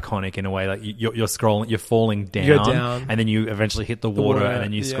is iconic in a way. Like you're scrolling, you're falling down, You're down. and then you eventually hit the water, and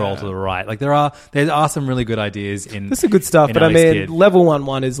then you scroll yeah. to the right. Like there are some really good ideas in. This is good stuff, in but Alex I mean, Kidd. level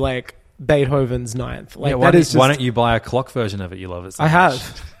 1-1 is like Beethoven's Ninth. Like why that is just. why don't you buy a clock version of it? You love it so I much.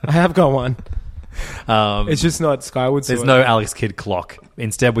 have got one. It's just not Skyward Sword. There's no Alex Kidd clock.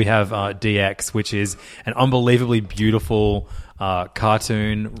 Instead, we have DX, which is an unbelievably beautiful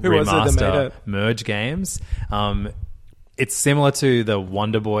cartoon Who was it that made remaster it? merge games. It's similar to the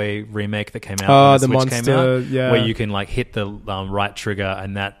Wonder Boy remake that came out Oh, when the the Switch came monster, out, yeah. where you can like hit the right trigger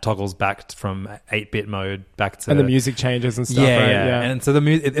and that toggles back from 8-bit mode back to And the music changes and stuff, yeah, right? yeah. And so the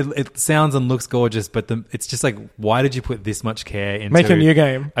music it sounds and looks gorgeous, but it's just like, why did you put this much care into Make a new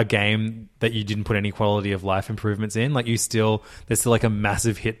game. a game that you didn't put any quality of life improvements in? Like there's still like a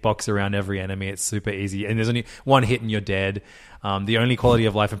massive hitbox around every enemy. It's super easy, and there's only one hit and you're dead. The only quality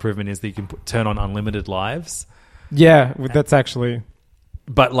of life improvement is that you can turn on unlimited lives. Yeah, that's actually.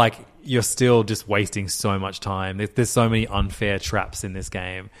 But like you're still just wasting so much time. There's so many unfair traps in this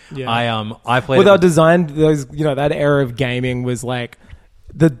game. Yeah. I played. Well, they were designed those. That era of gaming was like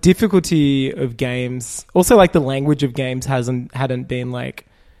the difficulty of games. Also, like the language of games hadn't been like.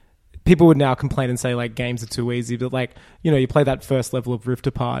 People would now complain and say like games are too easy, but like you play that first level of Rift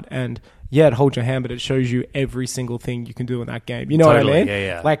Apart and it holds your hand, but it shows you every single thing you can do in that game. You know Totally, what I mean?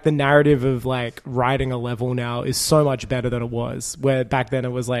 yeah. Like the narrative of like writing a level now is so much better than it was. Where back then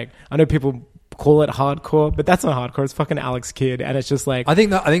it was like, I know people call it hardcore, but that's not hardcore. It's fucking Alex Kidd, and it's just like I think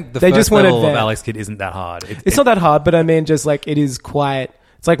the they first just went level of advanced. Alex Kidd isn't that hard. It's not that hard, but I mean, just like it is quite.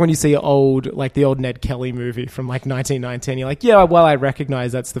 It's like when you see the old Ned Kelly movie from like 1919. You're like, yeah, well, I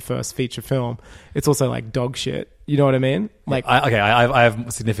recognize that's the first feature film. It's also like dog shit. You know what I mean? Like, I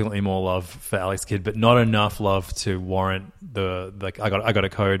have significantly more love for Alex Kidd, but not enough love to warrant the like. I got a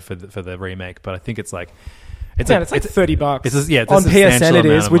code for the remake, but I think it's like. it's like $30. It's a on PSN substantial it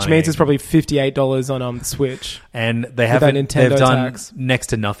is, amount of which money. means it's probably $58 on the Switch. And they With that haven't. Nintendo They've done tax. next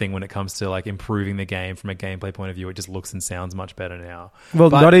to nothing when it comes to like improving the game from a gameplay point of view. It just looks and sounds much better now. Well,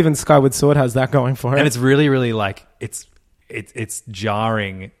 But- not even Skyward Sword has that going for it. and it's really, really like it's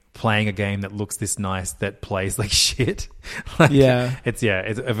jarring playing a game that looks this nice that plays like shit. Like, Yeah. it's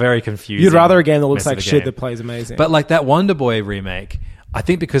a very confusing. You'd rather a game that looks mess of like a shit game. that plays amazing. But like that Wonder Boy remake, I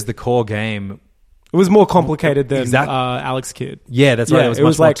think because the core game. it was more complicated than Exactly. Alex Kidd. Yeah, that's right. There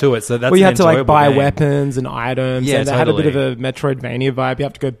was much more to it. So that's well, you an had to like enjoyable buy game. weapons and items, Yeah, and it had a bit of totally. a Metroidvania vibe. You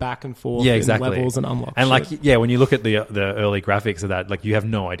have to go back and forth Yeah, in exactly. levels and unlock And like, shit. yeah, when you look at the early graphics of that, like you have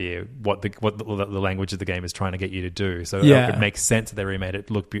no idea what the language of the game is trying to get you to do. So Yeah. it makes sense that they remade it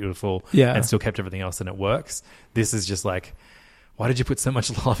look beautiful, Yeah. and still kept everything else, and it works. This is just like, why did you put so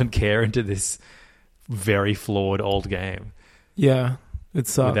much love and care into this very flawed old game Yeah, it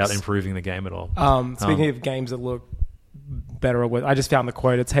sucks. without improving the game at all? Speaking of games that look better or worse, I just found the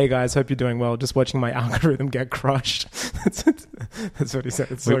quote. It's, "Hey guys, hope you're doing well. Just watching my algorithm get crushed." That's what he said.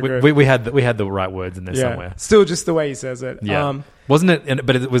 It's so good. we had the right words in there somewhere. Still just the way he says it. Yeah, wasn't it?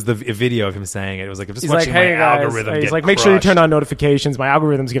 But it was a video of him saying it. It was like, I'm just He's like, watching "Hey my guys," algorithm he's get like, "Make sure you crushed." turn on notifications. My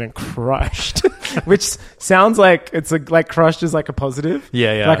algorithm's getting crushed," which sounds like it's like crushed is like a positive.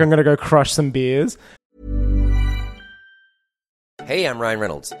 Yeah, yeah. Like I'm gonna go crush some beers. Hey, I'm Ryan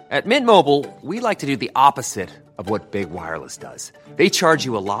Reynolds. At Mint Mobile, we like to do the opposite of what Big Wireless does. They charge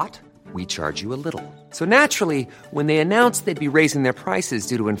you a lot, we charge you a little. So naturally, when they announced they'd be raising their prices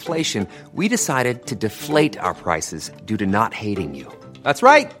due to inflation, we decided to deflate our prices due to not hating you. That's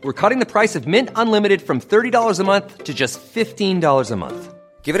right. We're cutting the price of Mint Unlimited from $30 a month to just $15 a month.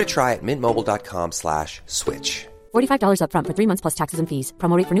 Give it a try at mintmobile.com/switch. $45 up front for 3 months plus taxes and fees.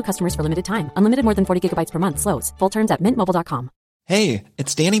 Promo rate for new customers for limited time. Unlimited more than 40 gigabytes per month. Slows full terms at mintmobile.com. Hey,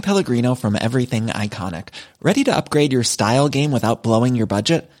 it's Danny Pellegrino from Everything Iconic. Ready to upgrade your style game without blowing your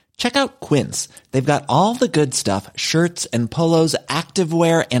budget? Check out Quince. They've got all the good stuff, shirts and polos,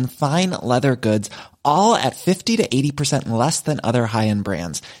 activewear, and fine leather goods, all at 50 to 80% less than other high-end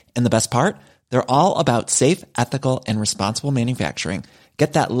brands. And the best part? They're all about safe, ethical, and responsible manufacturing.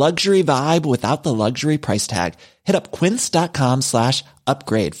 Get that luxury vibe without the luxury price tag. Hit up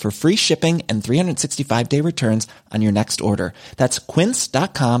quince.com/upgrade for free shipping and 365-day returns on your next order. That's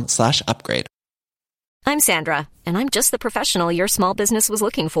quince.com/upgrade. I'm Sandra, and I'm just the professional your small business was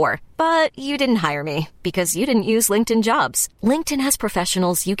looking for. But you didn't hire me because you didn't use LinkedIn Jobs. LinkedIn has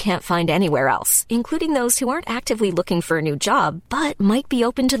professionals you can't find anywhere else, including those who aren't actively looking for a new job, but might be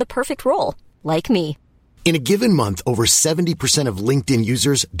open to the perfect role, like me. In a given month, over 70% of LinkedIn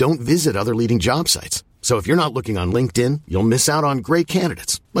users don't visit other leading job sites. So if you're not looking on LinkedIn, you'll miss out on great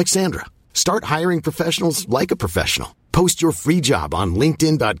candidates like Sandra. Start hiring professionals like a professional. Post your free job on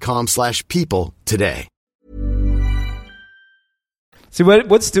linkedin.com/people today. See,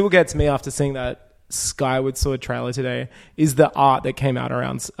 what still gets me after seeing that Skyward Sword trailer today is the art that came out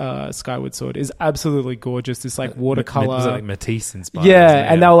around Skyward Sword is absolutely gorgeous. This like watercolor, was it like Matisse inspired?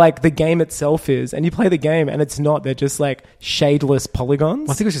 Yeah, and they're like the game itself is, and you play the game and it's not. They're just like shadeless polygons.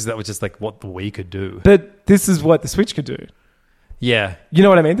 Well, I think that was just like what the Wii could do. But this is what the Switch could do. Yeah, you know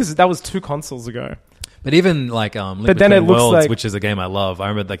what I mean. That was 2 consoles ago. But even like Link but then it looks Worlds, like, which is a game I love. I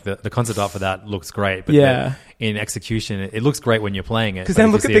remember like the concept art for that looks great. But yeah, in execution, it looks great when you're playing it. Because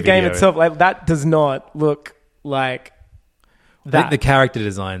then look at the game itself. Like that does not look like that. The character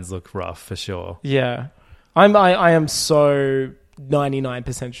designs look rough for sure. Yeah, I am so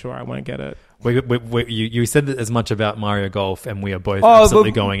 99% sure I won't get it. You said that as much about Mario Golf, and we are both absolutely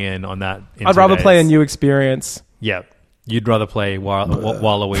going in on that. I'd rather play a new experience. Yeah. You'd rather play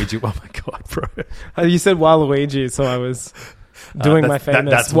Waluigi. Oh my god, bro! You said Waluigi, so I was doing my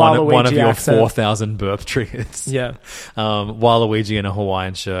famous that's Waluigi one of your accent. 4,000 burp triggers. Yeah, Waluigi in a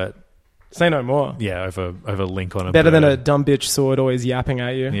Hawaiian shirt. Say no more. Yeah, over Link on a better bird. than a dumb bitch sword always yapping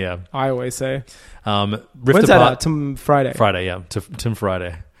at you. Yeah, I always say. When's that out? Tim Friday. Friday, yeah, Tim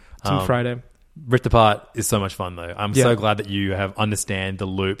Friday. Tim Friday. Rift Apart is so much fun though. I'm so glad that you have understand the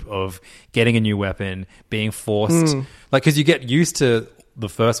loop of getting a new weapon, being forced like because you get used to the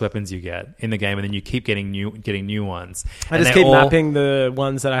first weapons you get in the game, and then you keep getting new ones. I just keep mapping the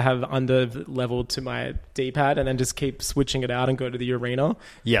ones that I have under leveled to my D-pad, and then just keep switching it out and go to the arena.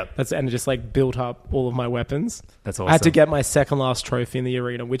 Yeah, and just like built up all of my weapons. That's awesome. I had to get my second last trophy in the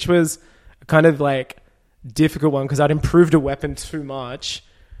arena, which was kind of like difficult one because I'd improved a weapon too much.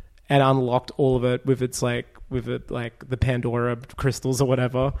 And unlocked all of it with the Pandora crystals or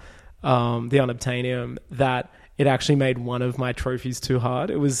whatever, the unobtainium, that it actually made one of my trophies too hard.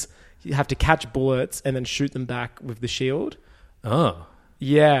 It was, you have to catch bullets and then shoot them back with the shield. Oh.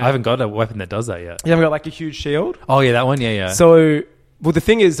 Yeah. I haven't got a weapon that does that yet. You haven't got like a huge shield? Oh yeah, that one, yeah. So, well, the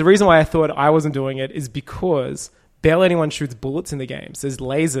thing is, the reason why I thought I wasn't doing it is because barely anyone shoots bullets in the game. So there's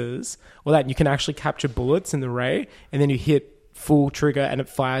lasers, or that you can actually capture bullets in the ray, and then you hit full trigger and it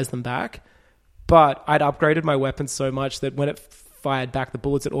fires them back. But I'd upgraded my weapon so much that when it fired back the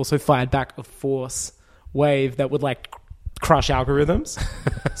bullets, it also fired back a force wave that would like crush algorithms.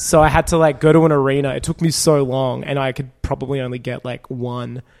 So I had to like go to an arena. It took me so long, and I could probably only get like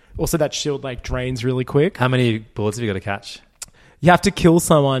one. Also, that shield like drains really quick. How many bullets have you got to catch? You have to kill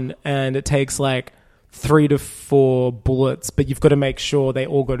someone, and it takes like 3 to 4 bullets, but you've got to make sure they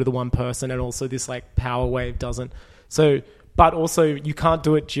all go to the one person, and also this like power wave doesn't. So, but also you can't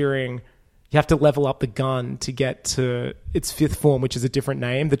do it during, you have to level up the gun to get to its 5th form, which is a different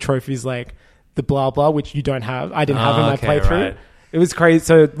name. The trophy's like the blah blah, which you don't have. I didn't have in my playthrough. Right. It was crazy.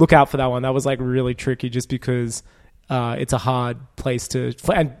 So look out for that one. That was like really tricky just because it's a hard place to,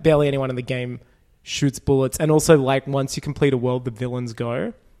 and barely anyone in the game shoots bullets. And also like once you complete a world, the villains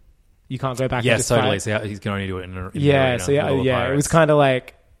go. You can't go back. Yes, totally. So he can only do it in the arena. So it was kind of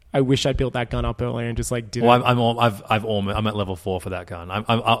like, I wish I'd built that gun up earlier and just like did well, it. I'm at level 4 for that gun.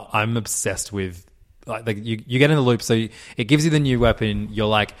 I'm obsessed with like you get in the loop. So it gives you the new weapon. You're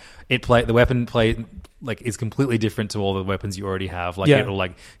like the weapon like is completely different to all the weapons you already have. Like it'll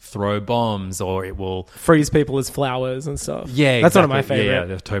like throw bombs, or it will freeze people as flowers and stuff. Yeah, that's one of my favorite. Yeah,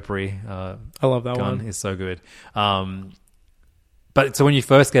 the topiary. I love that gun one. Is so good. But so when you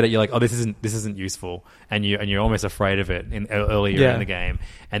first get it, you're like, oh, this isn't useful, and you're almost afraid of it earlier in the game.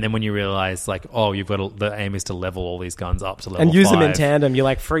 And then when you realize, like, oh, you've got the aim is to level all these guns up to level 5. And use them in tandem. You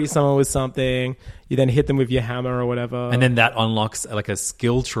like freeze someone with something, you then hit them with your hammer or whatever. And then that unlocks like a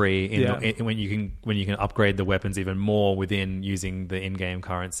skill tree when you can upgrade the weapons even more within using the in-game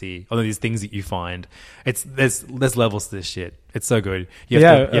currency. Although these things that you find, there's levels to this shit. It's so good. You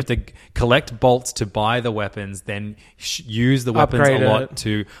have to collect bolts to buy the weapons, then use the weapons a lot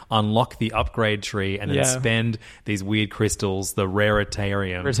to unlock the upgrade tree, and then spend these weird crystals, the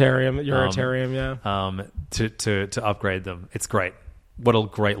Raritarium, to upgrade them. It's great. What a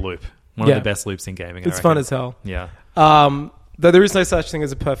great loop. One of the best loops in gaming. It's fun as hell. Yeah. Though there is no such thing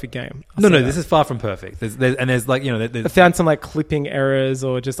as a perfect game. No, this is far from perfect. There's like, you know, I found some like clipping errors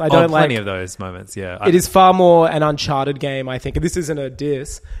or just, I don't like plenty of those moments. Yeah. It is far more an Uncharted game, I think. And this isn't a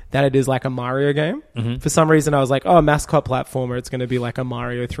diss, that it is like a Mario game. Mm-hmm. For some reason I was like, oh, mascot platformer, it's going to be like a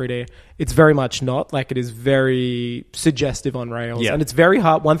Mario 3D. It's very much not. Like, it is very suggestive on rails. Yeah. And it's very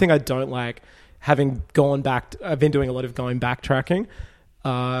hard. One thing I don't like, having gone back, I've been doing a lot of going backtracking.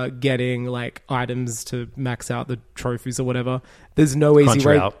 getting like items to max out the trophies or whatever. There's no easy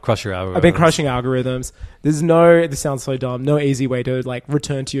way. Crush your algorithms. I've been crushing algorithms. There's no. This sounds so dumb. No easy way to like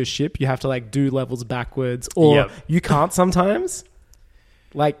return to your ship. You have to like do levels backwards, or you can't sometimes.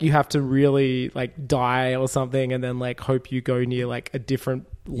 Like you have to really like die or something, and then like hope you go near like a different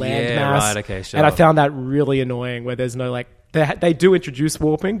land mass. Right, okay, sure. And I found that really annoying. Where there's no like they do introduce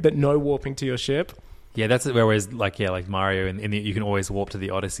warping, but no warping to your ship. Yeah, that's whereas like Mario and you can always warp to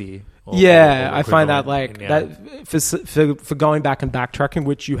the Odyssey. I find that like that for going back and backtracking,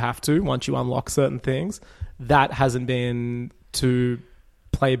 which you have to once you unlock certain things, that hasn't been to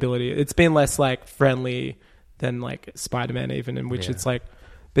playability. It's been less like friendly than like Spider-Man even, in which it's like,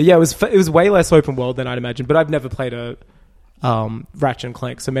 but yeah, it was way less open world than I'd imagined. But I've never played a Ratchet and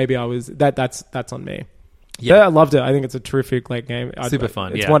Clank, so maybe I was that's on me. Yeah, I loved it. I think it's a terrific like game. Super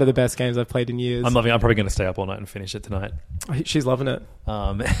fun. It's one of the best games I've played in years. I'm probably going to stay up all night and finish it tonight. She's loving it.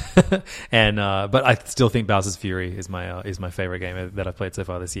 And but I still think Bowser's Fury is my favorite game that I've played so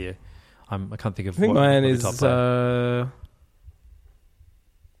far this year. I can't think of. I think mine is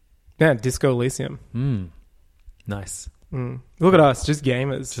Disco Elysium. Nice. Look at us, just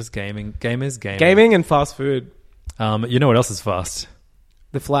gamers. Just gaming. Gaming and fast food. You know what else is fast?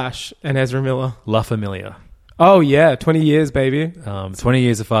 The Flash and Ezra Miller. La Familia. Oh yeah, 20 years, baby. 20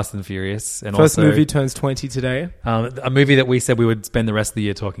 years of Fast and Furious. And First also, movie turns 20 today. A movie that we said we would spend the rest of the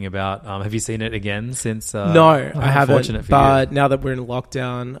year talking about. Have you seen it again since? No, I haven't. But you. Now that we're in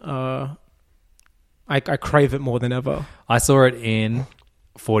lockdown, I crave it more than ever. I saw it in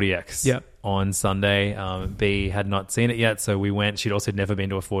 40X. Yep. On Sunday. B had not seen it yet, so we went. She'd also never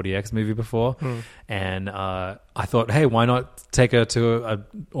been to a 40X movie before. And I thought, hey, why not take her to a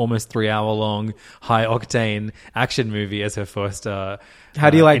almost 3-hour long high octane action movie as her first how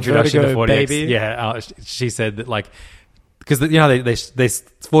do you like introduction Vertigo, to 40X? baby? Yeah, she said that like, because they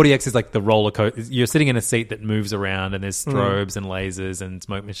 40X is like the roller coaster. You're sitting in a seat that moves around, and there's strobes and lasers and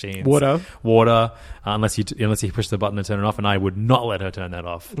smoke machines, water. Unless you push the button to turn it off, and I would not let her turn that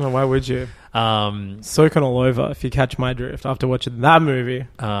off. No, why would you? Soaking all over, if you catch my drift. After watching that movie,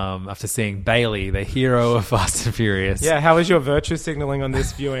 after seeing Bailey, the hero of Fast and Furious. Yeah, how was your virtue signaling on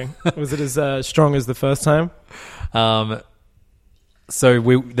this viewing? Was it as strong as the first time? So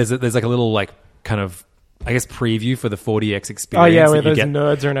there's like a little like kind of, I guess, preview for the 40X experience. Oh yeah, where those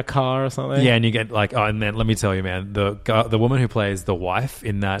nerds are in a car or something. Yeah, and you get like, and then let me tell you, man, the woman who plays the wife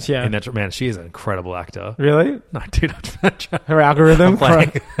in that man, she is an incredible actor. Really? No, dude, her algorithm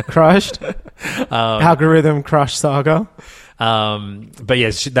crushed. Algorithm crush saga. But yeah,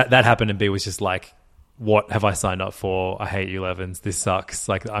 that happened, and B was just like, what have I signed up for? I hate U11s. This sucks.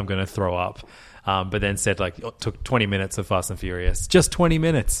 Like, I'm going to throw up. But then said like it took 20 minutes of Fast and Furious, just 20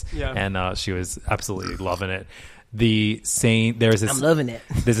 minutes. Yeah. And she was absolutely loving it. The scene, there is this. I'm loving it.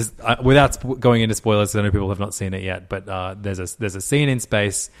 There's this, without going into spoilers, I know people have not seen it yet, but there's a scene in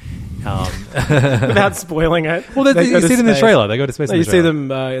space. Without spoiling it. Well, you see it in the trailer. They go to space. No, you see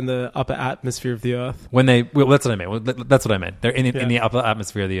them in the upper atmosphere of the Earth. When they, well, that's what I meant. That's what I meant. They're in the upper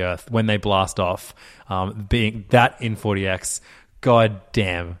atmosphere of the Earth when they blast off. Being that in 40X. God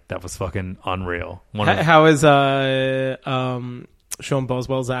damn, that was fucking unreal. How is Sean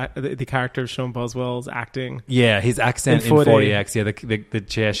Boswell's the character of Sean Boswell's acting? Yeah, his accent in 40X. Yeah, the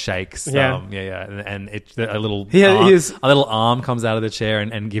chair shakes. Yeah, and a little arm comes out of the chair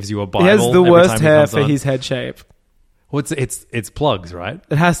and gives you a Bible. He has the worst hair for his head shape. Well, it's plugs, right?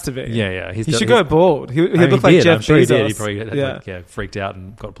 It has to be. Yeah. He should go bald. He looked like Jeff I'm sure Bezos. He probably had freaked out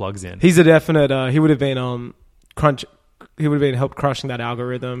and got plugs in. He's a definite. He would have been crunch. He would have been helped crushing that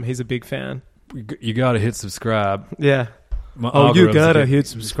algorithm. He's a big fan. You gotta hit subscribe. Yeah. You gotta hit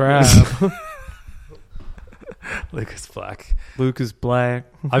subscribe. Lucas Black.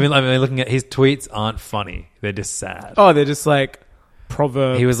 I mean, looking at his tweets aren't funny. They're just sad. Oh, they're just like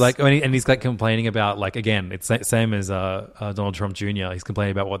proverbs. He was like, and he's like complaining about, like, again, it's same as Donald Trump Jr. He's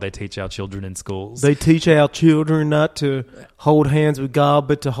complaining about what they teach our children in schools. They teach our children not to hold hands with God,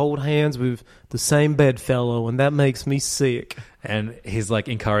 but to hold hands with the same bedfellow, and that makes me sick. And he's like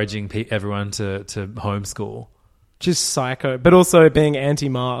encouraging everyone to homeschool. Just psycho, but also being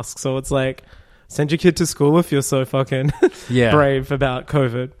anti-mask. So it's like, send your kid to school if you're so fucking brave about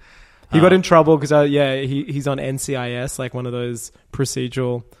COVID. He got in trouble because he's on NCIS, like one of those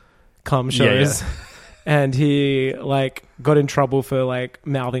procedural cum shows, and he like got in trouble for like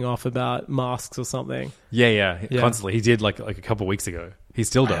mouthing off about masks or something. Yeah, constantly. He did like a couple of weeks ago. He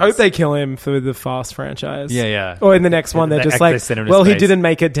still does. I hope they kill him for the Fast franchise. Yeah. Or in the next one, they're just like, well, he didn't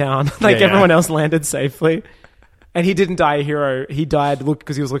make it down. Like everyone else landed safely. And he didn't die a hero. He died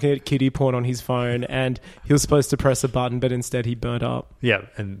because he was looking at kiddie porn on his phone, and he was supposed to press a button, but instead he burnt up. Yeah,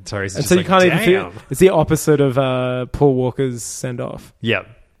 and sorry, And so you can't even feel. It's the opposite of Paul Walker's send off. Yeah,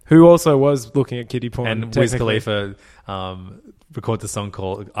 who also was looking at kiddie porn. And Wiz Khalifa records a song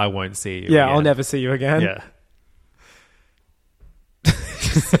called "I Won't See You." Yeah, Again. I'll never see you again. Yeah.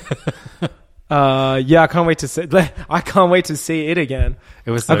 I can't wait to see. I can't wait to see it again.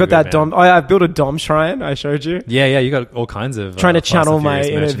 It was. So I got good, that man. Dom. I built a Dom shrine. I showed you. Yeah, you got all kinds of trying to Fast channel and my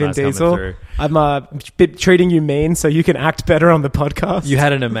Furious inner Vin merchandise coming Diesel. through. I'm treating you mean so you can act better on the podcast. You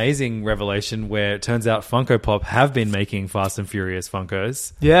had an amazing revelation where it turns out Funko Pop have been making Fast and Furious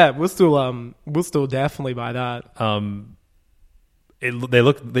Funkos. Yeah, we'll still definitely buy that. They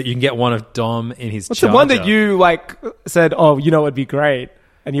look that you can get one of Dom in his. What's Charger. the one that you like said? Oh, you know, it'd be great.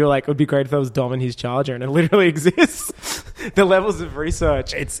 And you were like, it would be great if there was Dom in his Charger, and it literally exists. The levels of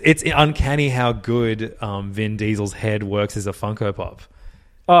research. It's uncanny how good Vin Diesel's head works as a Funko Pop.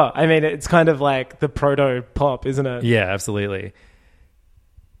 Oh, I mean, it's kind of like the proto Pop, isn't it? Yeah, absolutely.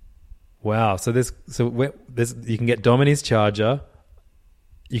 Wow. So you can get Dom in his Charger.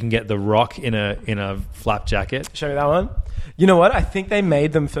 You can get The Rock in a flap jacket. Show me that one. You know what? I think they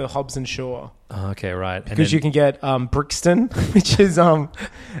made them for Hobbs and Shaw. Oh, okay, right. Because you can get Brixton, which is Idris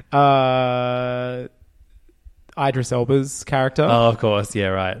Elba's character. Oh, of course, yeah,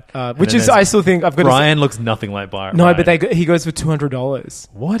 right. Which is, I still think I've got. Ryan looks nothing like Byron. No, Ryan. but he goes for $200.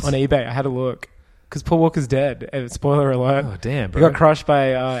 What? On eBay? I had a look because Paul Walker's dead. Spoiler alert! Oh, damn, bro. He got crushed by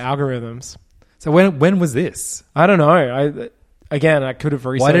algorithms. So when was this? I don't know. Again, I could have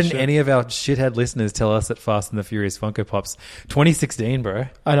researched. Why didn't any of our shithead listeners tell us that Fast and the Furious Funko Pops 2016, bro?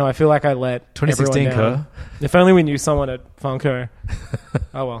 I know. I feel like I let 2016, everyone down. If only we knew someone at Funko.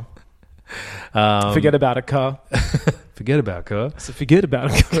 Oh well. Forget about it, car. Forget about it, car. So forget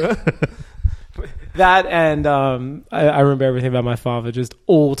about it, car. That and I remember everything about my father. Just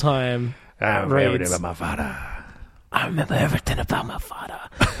all time. I remember everything about my father. I remember everything about my father.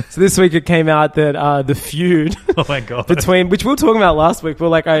 So this week it came out that the feud oh my God. between, which we were talking about last week, but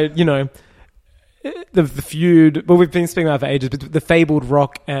like the feud, well, we've been speaking about it for ages, but the fabled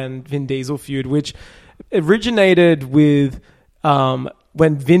Rock and Vin Diesel feud, which originated with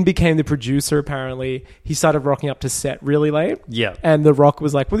when Vin became the producer, apparently, he started rocking up to set really late. Yeah. And The Rock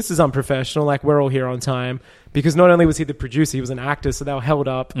was like, well, this is unprofessional. Like, we're all here on time. Because not only was he the producer, he was an actor, so they were held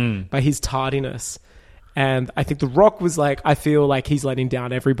up by his tardiness. And I think The Rock was like, I feel like he's letting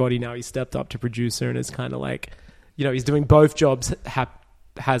down everybody now. He stepped up to producer and is kind of like, he's doing both jobs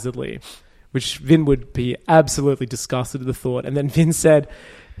haphazardly, which Vin would be absolutely disgusted at the thought. And then Vin said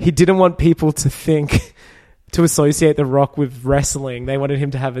he didn't want people to think, to associate The Rock with wrestling. They wanted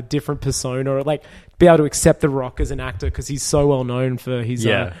him to have a different persona or like be able to accept The Rock as an actor because he's so well known for his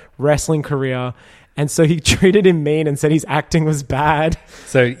wrestling career. And so he treated him mean and said his acting was bad.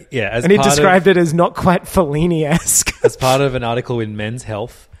 So, yeah. And he described it as not quite Fellini-esque. As part of an article in Men's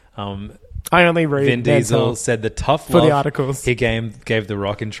Health, I only read Vin Diesel said the tough for love the articles he gave The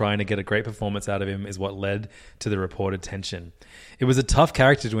Rock in trying to get a great performance out of him is what led to the reported tension. It was a tough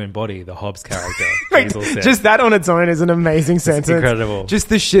character to embody, the Hobbs character, Diesel said. Just that on its own is an amazing sentence. Incredible. Just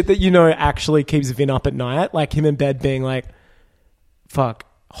the shit that actually keeps Vin up at night. Like him in bed being like, fuck,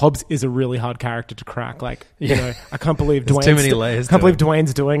 Hobbs is a really hard character to crack. Like, I can't believe There's too many layers. I can't believe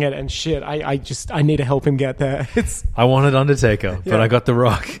Dwayne's doing it and shit. I need to help him get there. I wanted Undertaker, but I got The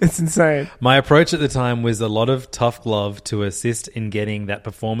Rock. It's insane. My approach at the time was a lot of tough love to assist in getting that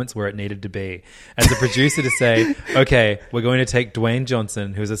performance where it needed to be. As a producer to say, okay, we're going to take Dwayne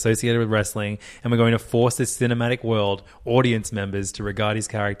Johnson, who's associated with wrestling, and we're going to force this cinematic world audience members to regard his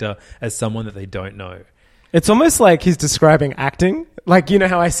character as someone that they don't know. It's almost like he's describing acting. Like, you know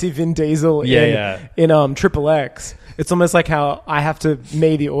how I see Vin Diesel in Triple X. It's almost like how I have to,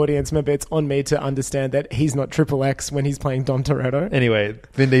 me, the audience member, it's on me to understand that he's not Triple X when he's playing Dom Toretto. Anyway,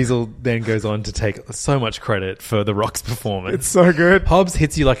 Vin Diesel then goes on to take so much credit for The Rock's performance. It's so good. Hobbs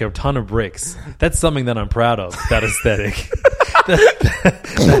hits you like a ton of bricks. That's something that I'm proud of, that aesthetic.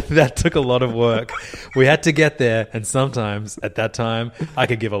 That took a lot of work. We had to get there, and sometimes, at that time, I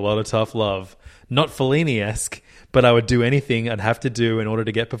could give a lot of tough love. Not Fellini-esque, but I would do anything I'd have to do in order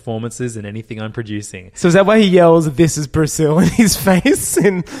to get performances in anything I'm producing. So is that why he yells, "This is Brazil" in his face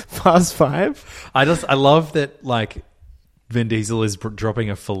in Fast 5? I love that, like, Vin Diesel is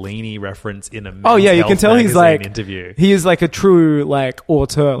dropping a Fellini reference in a Men's you can tell he's like interview. He is like a true like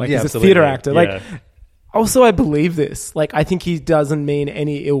auteur, like he's a theater actor. Like, also, I believe this. Like, I think he doesn't mean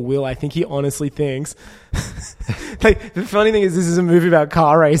any ill will. I think he honestly thinks. Like, the funny thing is, this is a movie about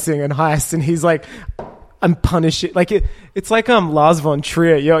car racing and heists, and he's like, I'm punishing. Like it's like Lars von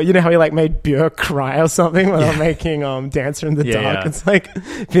Trier. You know how he like made Björk cry or something when I'm making Dancer in the Dark. Yeah. It's like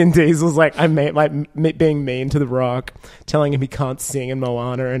Vin Diesel's like I made like being mean to The Rock, telling him he can't sing in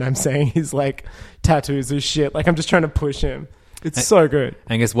Moana, and I'm saying he's like tattoos or shit. Like I'm just trying to push him. It's so good.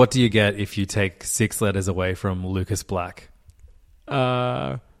 And guess what do you get if you take 6 letters away from Lucas Black?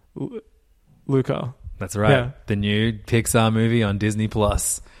 Luca. That's right. Yeah. The new Pixar movie on Disney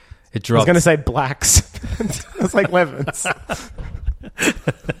Plus. It I was drops. going to say blacks. It's like Levins.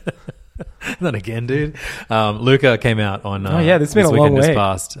 Not again, dude. Luca came out on this has been a long weekend just wait.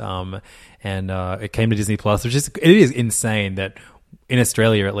 passed, and it came to Disney Plus, which is it is insane that in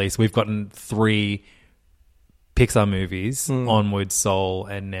Australia at least we've gotten 3 Pixar movies, Onward, Soul,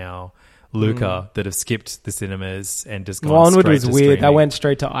 and now Luca, that have skipped the cinemas and just gone Onward straight was to weird. streaming. That went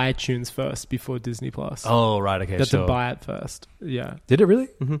straight to iTunes first before Disney Plus. Oh, right, okay, You had sure. to buy it first. Yeah. Did it really?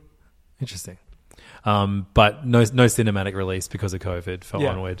 Mm-hmm. Interesting. But no cinematic release because of COVID for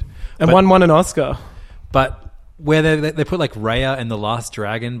Onward. And But- one won an Oscar. But where they put like Raya and the Last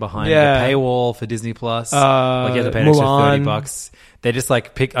Dragon behind Yeah. the paywall for Disney Plus, like you have to pay an extra Mulan. $30. They just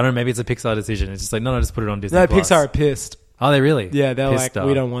like pick. I don't know. Maybe it's a Pixar decision. It's just like no, just put it on Disney. No, Plus. Pixar are pissed. Are they really? Yeah, they're Pissed like, off.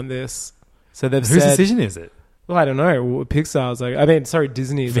 we don't want this. So they've Whose said... decision is it? Well, I don't know. Pixar's like... I mean, sorry,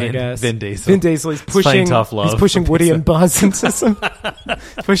 Disney's, I guess. Vin Diesel. Vin Diesel. He's He's playing pushing... tough love He's pushing for Woody Pixar. and Buzz into some...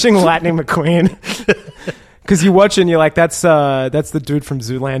 pushing Lightning McQueen. Because you watch and you're like, that's the dude from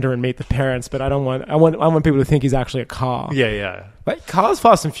Zoolander and Meet the Parents, but I want people to think he's actually a car. Yeah. But Cars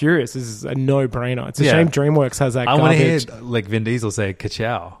Fast and Furious is a no-brainer. It's a Yeah. shame DreamWorks has that I want to hear garbage. like Vin Diesel say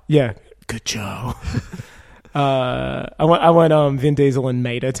 "Ka-chow." Yeah. Good Joe. I want Vin Diesel and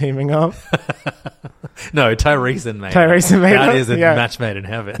Mater teaming up. No, Tyrese and Mater. Tyrese and Mater, That is a yeah. match made in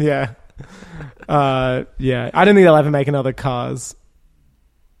heaven. Yeah. Yeah. I don't think they'll ever make another Cars.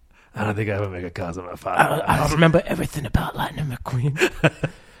 I don't think I ever make a Cars on my father. I don't remember everything about Lightning McQueen.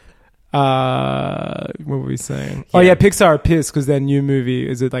 What were we saying? Oh yeah, Pixar are pissed because their new movie,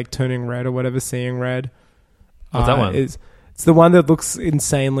 is it like Turning Red or whatever, Seeing Red? What's that one? It's the one that looks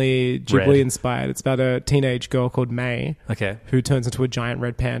insanely Ghibli Red. inspired. It's about a teenage girl called May. Okay. Who turns into a giant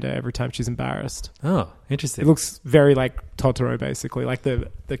red panda every time she's embarrassed. Oh, interesting. It looks very like Totoro, basically, like the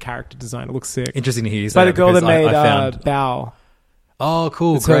character design. It looks sick. Interesting to hear you It's say by the that girl that because I made found- Bao. Oh,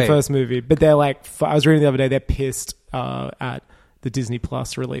 cool. It's Great. her first movie, but they're like, I was reading the other day, they're pissed at the Disney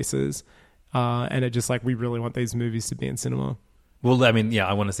Plus releases, and it just like, we really want these movies to be in cinema. Well, I mean, yeah,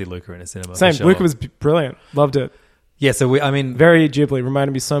 I want to see Luca in a cinema. Same, for sure. Luca was brilliant, loved it. Yeah, so I mean, Very Ghibli,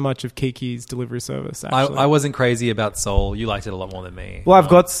 reminded me so much of Kiki's Delivery Service. Actually, I wasn't crazy about Soul. You liked it a lot more than me. well, I've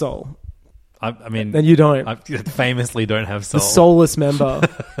got Soul, I mean, and you don't. I famously don't have Soul. The soulless member.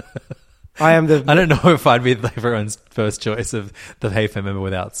 I am the. I don't know if I'd be everyone's first choice of the Hayfair member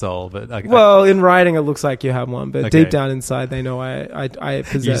without Soul, but Well, in writing, it looks like you have one, but Okay. deep down inside, they know I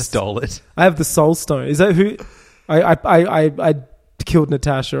possess. you stole it. I have the Soul Stone. Is that who? I killed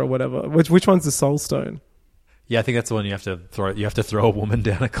Natasha or whatever. Which one's the Soul Stone? Yeah, I think that's the one you have to throw. You have to throw a woman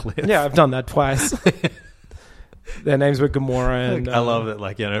down a cliff. Yeah, I've done that twice. Their names were Gamora and I love that.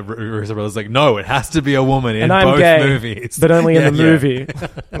 Like, you know, Russo Brothers like, no, it has to be a woman in and I'm both gay, movies, but only in Yeah, the yeah. movie.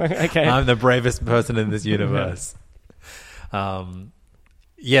 Okay, I'm the bravest person in this universe.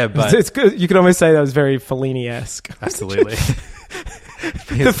 Yeah, but it's good. You could almost say that was very Fellini-esque. absolutely.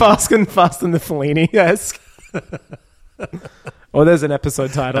 The Fast and the Fellini-esque. Oh, there's an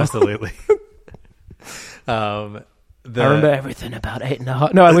episode title. Absolutely. I remember everything about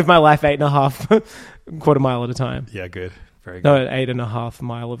 8.5. No, I live my life 8.5 quarter mile at a time. Yeah, good. Very good. No, 8.5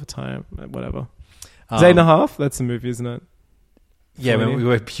 mile at a time. Whatever. Is 8.5? That's the movie, isn't it? Yeah, Fellini? we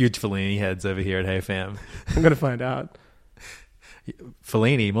were huge Fellini heads over here at Hey Fam. I'm going to find out.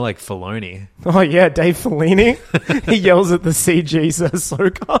 Fellini, more like Filoni. Oh, yeah, Dave Fellini. He yells at the CG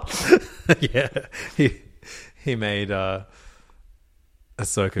Ahsoka. Yeah. He made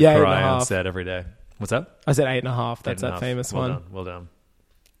Ahsoka Yeah, cry 8.5. on set every day. What's that? I said 8.5. That's 8.5. that famous well one. Done. Well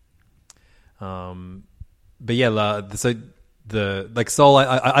done. But yeah, so the like Soul,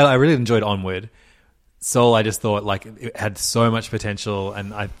 I really enjoyed Onward. Soul, I just thought like it had so much potential,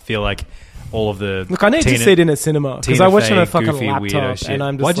 and I feel like all of the Look, I need to see it in a cinema because I watched it on a fucking goofy, weirdo laptop, shit. and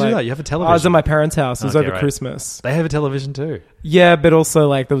I'm just Why'd you like, do that? You have a television. I was at my parents' house. It was Okay, over right. Christmas. They have a television too. Yeah, but also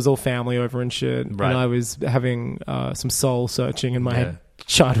like there was all family over and shit, Right. and I was having some soul searching in my Yeah.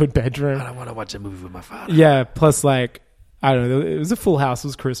 childhood bedroom. I don't want to watch a movie with my father. Yeah, plus like I don't know, it was a full house. It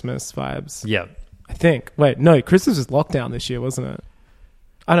was Christmas vibes. Yeah. I think. Wait, no, Christmas was lockdown this year, wasn't it?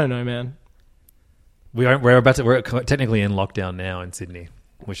 I don't know, man. We're technically in lockdown now in Sydney,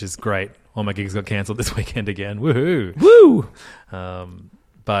 which is great. All my gigs got cancelled this weekend again. Woohoo! Woo!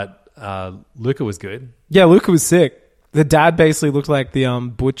 But Luca was good. Yeah, Luca was sick. The dad basically looked like the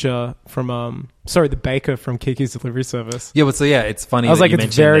butcher from the baker from Kiki's Delivery Service. Yeah, but so yeah, it's funny. I was that like, you it's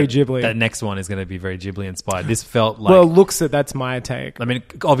mentioned very that, Ghibli. That next one is going to be very Ghibli inspired. This felt like Well, that's my take. I mean,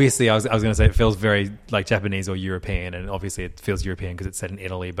 obviously, I was going to say it feels very like Japanese or European, and obviously it feels European because it's set in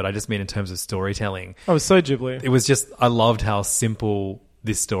Italy. But I just mean in terms of storytelling. Oh, it was so Ghibli. It was just I loved how simple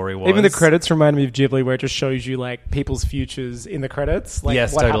this story was. Even the credits remind me of Ghibli, where it just shows you like people's futures in the credits, like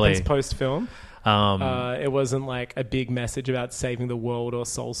Yes, what totally. happens post film. It wasn't like a big message about saving the world or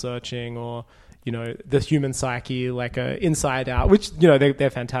soul searching or the human psyche, like Inside Out, which they're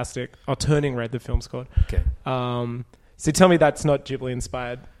fantastic. Or Turning Red, the film's called. Okay. So tell me that's not Ghibli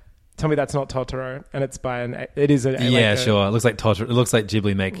inspired. Tell me that's not Totoro, and it's by it is a sure. It looks like Totoro. It looks like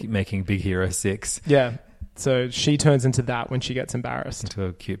Ghibli making Big Hero 6. Yeah. So she turns into that when she gets embarrassed. Into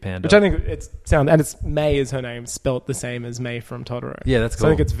a cute panda. Which I think it's May is her name, spelt the same as May from Totoro. Yeah, that's cool. So I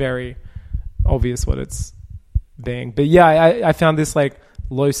think it's very obvious what it's being. But yeah, I found this like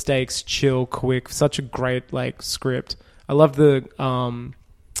low stakes, chill, quick, such a great like script. I love the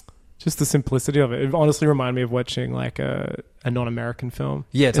just the simplicity of it. It honestly reminded me of watching like a non-American film.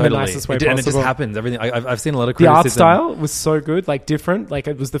 Yeah, in totally. the nicest way possible. And it just happens. Everything. I've seen a lot of the criticism. art style was so good, like different. Like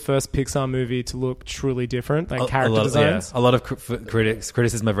it was the first Pixar movie to look truly different, like character designs. Yeah, a lot of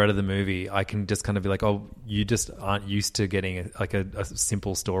criticism I've read of the movie, I can just kind of be like, oh, you just aren't used to getting a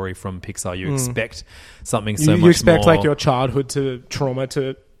simple story from Pixar. You expect something so much more. You expect like your childhood trauma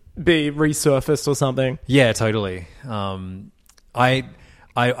to be resurfaced or something. Yeah, totally. When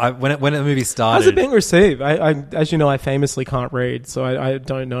the movie started, how's it being received? I as you know, I famously can't read, so I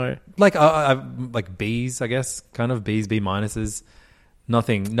don't know. Like like B's, I guess, kind of B's, B minuses.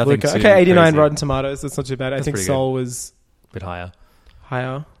 Nothing too okay, 89 crazy. Rotten Tomatoes. That's not too bad. I think Soul was a bit higher.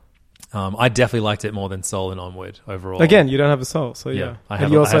 I definitely liked it more than Soul and Onward overall. Again, you don't have a soul, so yeah. I have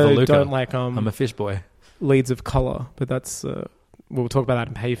and you I also have a Luca. don't like I'm a fish boy. leads of color, but that's we'll talk about that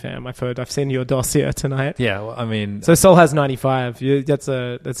in PayFam. I've seen your dossier tonight. Yeah, well, I mean, so Soul has 95. That's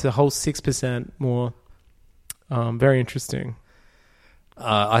a whole 6% more. Very interesting.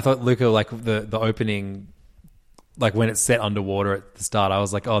 I thought Luca, like the opening, like when it's set underwater at the start, I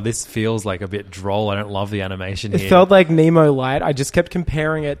was like, oh, this feels like a bit droll. I don't love the animation here. It felt like Nemo Light. I just kept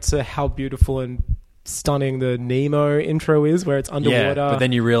comparing it to how beautiful and stunning the Nemo intro is, where it's underwater. Yeah, but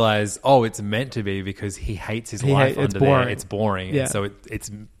then you realize, oh, it's meant to be because he hates his life under there. It's boring. Yeah. And so it's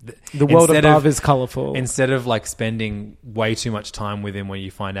the world above is colorful. Instead of like spending way too much time with him, when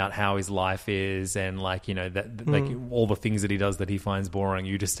you find out how his life is and like like all the things that he does that he finds boring,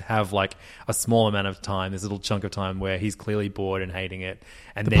 you just have like a small amount of time, this little chunk of time where he's clearly bored and hating it,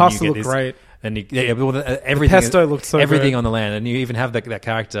 and the then pasta you get looked great. And everything, the pesto looked so everything good. on the land, and you even have that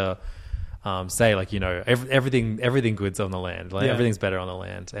character. Say like everything good's on the land, like everything's better on the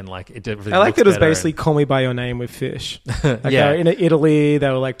land, and like I like that it was basically Call Me by Your Name with fish. Like Yeah. in Italy,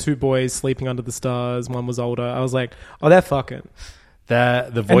 there were like two boys sleeping under the stars. One was older. I was like, oh, they're fucking.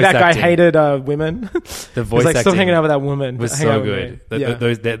 The voice and that acting, guy hated women. The voice like, stop acting hanging out with that woman. was Hang out so with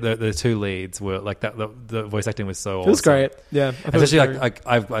good. me. The two leads were like that. The voice acting was so awesome. It was great. Yeah, especially like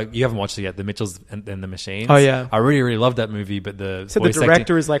you haven't watched it yet. The Mitchells and the Machines. Oh yeah, I really loved that movie. But the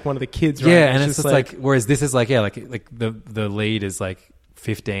director is like one of the kids. Right? Yeah, and it's just like whereas this is like the lead is like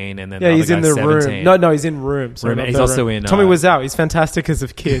 15, and then he's in the 17. room. No, he's in Room. Room. And he's also in Tommy Wiseau. He's fantastic as a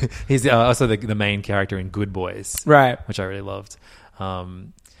kid. He's also the main character in Good Boys, right? Which I really loved.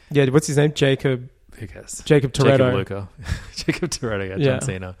 Yeah, what's his name? Jacob. Who cares? Jacob Toretto. Jacob Luca. Jacob Toretto. Yeah, John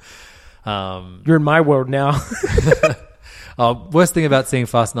Cena. You're in my world now. Worst thing about seeing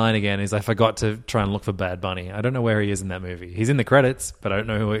Fast 9 again is I forgot to try and look for Bad Bunny. I don't know where he is in that movie. He's in the credits, but I don't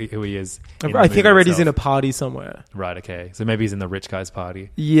know who he is. I think I read he's in a party somewhere. Right, okay. So maybe he's in the rich guy's party.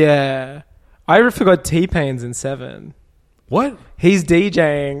 Yeah. I forgot T-Pain's in 7. What? He's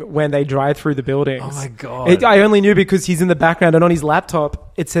DJing when they drive through the buildings. Oh my God. I only knew because he's in the background and on his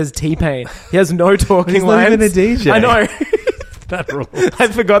laptop it says T-Pain. He has no talking He's lines. not even a DJ. I know. That rules. I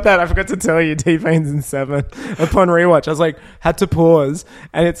forgot that. I forgot to tell you T-Pain's in 7 upon rewatch. I was like, had to pause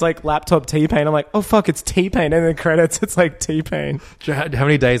and it's like laptop T-Pain. I'm like, oh fuck, it's T-Pain. And in the credits it's like T-Pain. How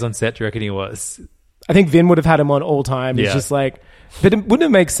many days on set do you reckon he was? I think Vin would have had him on all time. He's Yeah. just like, but wouldn't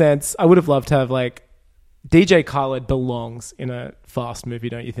it make sense? I would have loved to have like DJ Khaled belongs in a Fast movie,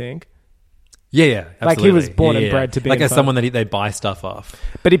 don't you think? Yeah, absolutely. Like he was born and bred to be like in as Fast. someone that they buy stuff off.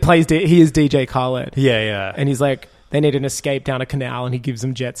 But he is DJ Khaled. Yeah. And he's like, they need an escape down a canal and he gives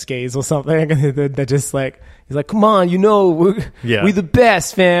them jet skis or something. And they're just like, he's like, come on, we're the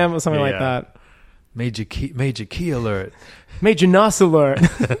best, fam, or something like that. Major key alert. Major NOS alert.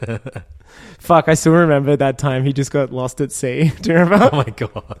 Fuck, I still remember that time he just got lost at sea. Do you remember? Oh my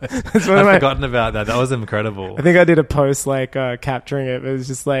God. I've forgotten about that. That was incredible. I think I did a post like capturing it. It was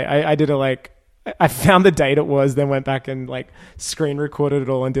just like, I did a like, I found the date it was, then went back and like screen recorded it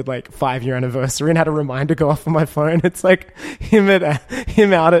all and did like 5-year anniversary and had a reminder go off on my phone. It's like him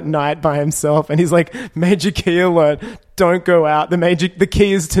out at night by himself, and he's like, major key alert, don't go out. The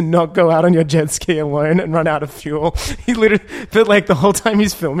key is to not go out on your jet ski alone and run out of fuel. He literally, but like the whole time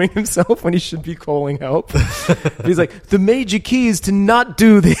he's filming himself when he should be calling help. He's like, the major key is to not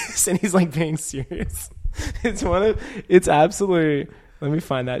do this, and he's like being serious. It's absolute. Let me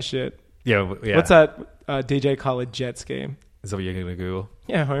find that shit. Yeah. What's that DJ Khaled jet ski? Is that what you're going to Google?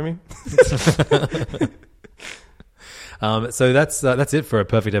 Yeah, homie. So that's it for a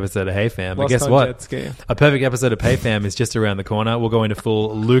perfect episode of Hey Fam. But Lost guess on what? jet ski. A perfect episode of Hey Fam is just around the corner. We'll go into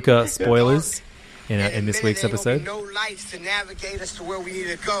full Luca spoilers in this week's episode. No lights to navigate us to where we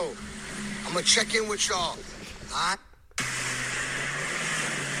need to go. I'm gonna check in with y'all. All right?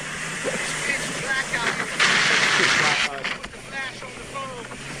 It's pitch black out here.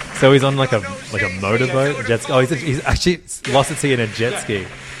 So he's on like a motorboat, jet ski. Oh, he's actually lost at sea in a jet ski.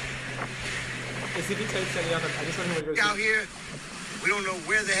 Out here, we don't know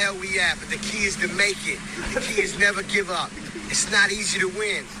where the hell we at, but the key is to make it. The key is never give up. It's not easy to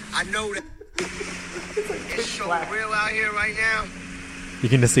win. I know that. It's so real out here right now. You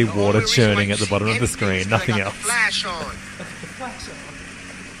can just see water churning at the bottom of the screen, nothing else. Flash on.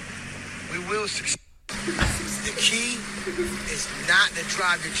 We will succeed. The key is not to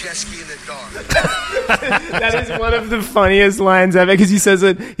drive your jet ski in the dark. That is one of the funniest lines ever, because he says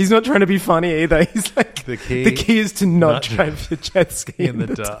it. He's not trying to be funny either. He's like, the key is to not drive your jet ski in the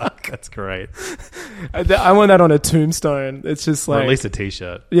dark. That's great. I want that on a tombstone. It's just like, or at least a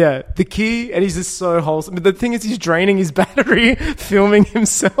t-shirt. Yeah, the key, and he's just so wholesome. But the thing is, he's draining his battery, filming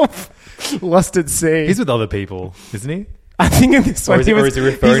himself lost at sea. He's with other people, isn't he? I think in this one, or is he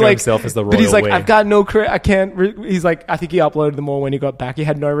referring to himself as the royal But he's like, we? I've got no I can't. He's like, I think he uploaded them all when he got back. He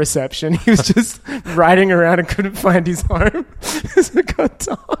had no reception. He was just riding around and couldn't find his home as it got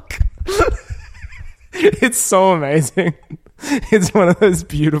dark. It's so amazing. It's one of those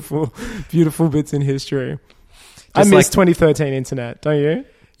beautiful, beautiful bits in history. I miss 2013 internet, don't you?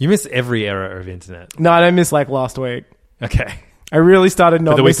 You miss every era of internet. No, I don't miss like last week. Okay. I really started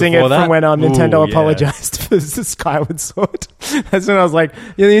not missing it that? from when Nintendo Ooh, apologized for the Skyward Sword. That's when I was like,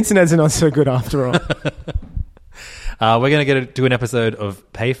 yeah, the internet's not so good after all. We're going to do an episode of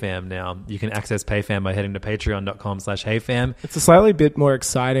PayFam now. You can access PayFam by heading to patreon.com/HeyFam. It's a slightly bit more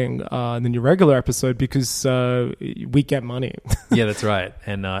exciting than your regular episode because we get money. Yeah, that's right.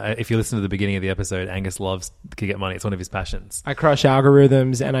 And if you listen to the beginning of the episode, Angus loves to get money. It's one of his passions. I crush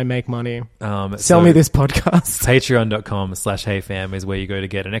algorithms and I make money. Sell me this podcast. Patreon.com/HeyFam is where you go to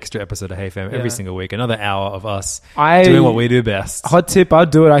get an extra episode of HeyFam every single week. Another hour of us doing what we do best. Hot tip,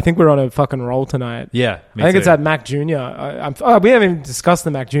 I'd do it. I think we're on a fucking roll tonight. Yeah, I think it's at Mac Jr. We haven't even discussed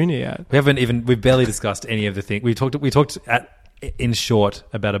the Mac Jr. yet. We've barely discussed any of the things. We talked in short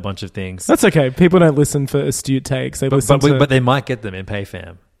about a bunch of things. That's okay. People don't listen for astute takes. But they might get them in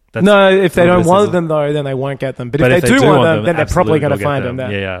PayFam. If they don't want them though, then they won't get them. But if they do want them, then they're probably going to find them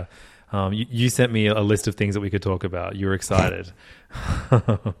there. Yeah. You sent me a list of things that we could talk about. You were excited.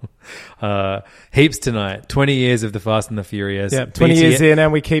 Heaps tonight. 20 years of The Fast and the Furious. Yeah, 20 years in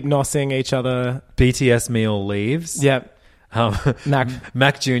and we keep nossing each other. BTS meal leaves. Yep.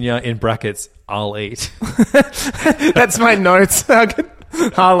 Mac Jr. in brackets, I'll eat. That's my notes.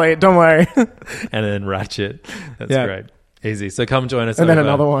 I'll eat, don't worry. And then Ratchet. That's great. Easy. So come join us. And then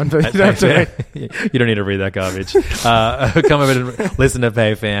another one, but you don't have to You don't need to read that garbage. Come over and listen to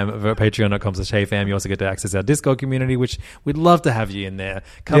PayFam over at patreon.com/HeyFam. You also get to access our Discord community, which we'd love to have you in there.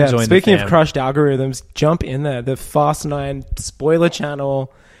 Come join the fam. Speaking of crushed algorithms, jump in there. The Fast 9 spoiler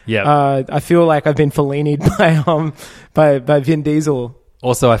channel. Yeah. I feel like I've been Fellini'd by Vin Diesel.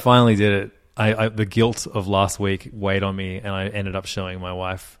 Also, I finally did it. The guilt of last week weighed on me, and I ended up showing my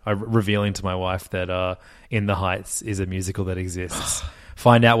wife, revealing to my wife that In the Heights is a musical that exists.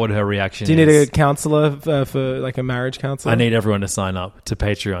 Find out what her reaction is. Do you need a counselor for like a marriage counselor? I need everyone to sign up to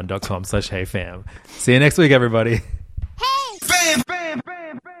patreon.com/HeyFam. See you next week, everybody. Hey! Bam, bam, bam,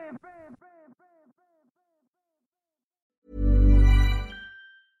 bam, bam, bam.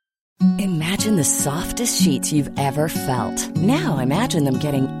 Imagine the softest sheets you've ever felt. Now imagine them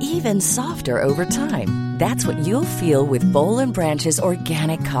getting even softer over time. That's what you'll feel with Boll & Branch's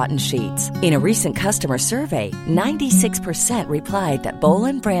organic cotton sheets. In a recent customer survey, 96% replied that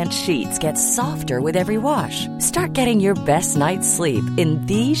Boll & Branch sheets get softer with every wash. Start getting your best night's sleep in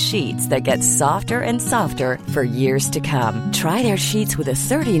these sheets that get softer and softer for years to come. Try their sheets with a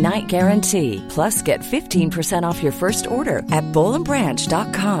 30-night guarantee. Plus, get 15% off your first order at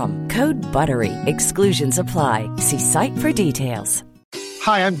bollandbranch.com. Code BUTTERY. Exclusions apply. See site for details.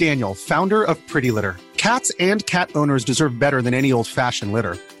 Hi, I'm Daniel, founder of Pretty Litter. Cats and cat owners deserve better than any old-fashioned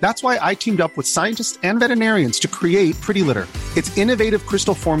litter. That's why I teamed up with scientists and veterinarians to create Pretty Litter. Its innovative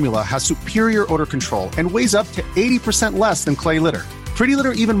crystal formula has superior odor control and weighs up to 80% less than clay litter. Pretty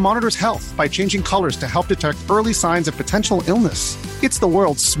Litter even monitors health by changing colors to help detect early signs of potential illness. It's the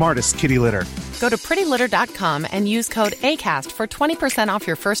world's smartest kitty litter. Go to prettylitter.com and use code ACAST for 20% off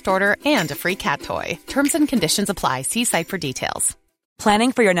your first order and a free cat toy. Terms and conditions apply. See site for details.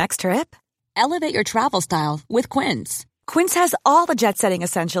 Planning for your next trip? Elevate your travel style with Quince. Quince has all the jet-setting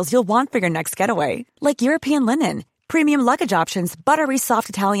essentials you'll want for your next getaway, like European linen, premium luggage options, buttery soft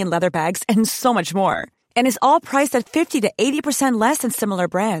Italian leather bags, and so much more. And is all priced at 50 to 80% less than similar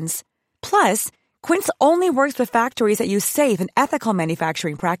brands. Plus, Quince only works with factories that use safe and ethical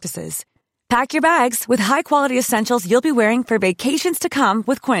manufacturing practices. Pack your bags with high-quality essentials you'll be wearing for vacations to come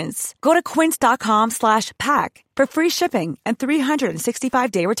with Quince. Go to quince.com/pack for free shipping and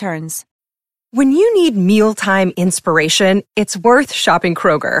 365-day returns. When you need mealtime inspiration, it's worth shopping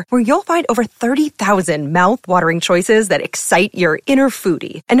Kroger, where you'll find over 30,000 mouth-watering choices that excite your inner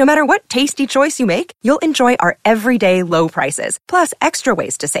foodie. And no matter what tasty choice you make, you'll enjoy our everyday low prices, plus extra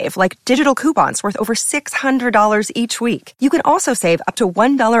ways to save, like digital coupons worth over $600 each week. You can also save up to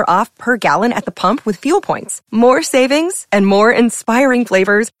 $1 off per gallon at the pump with fuel points. More savings and more inspiring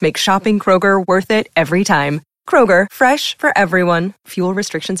flavors make shopping Kroger worth it every time. Kroger, fresh for everyone. Fuel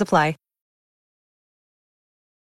restrictions apply.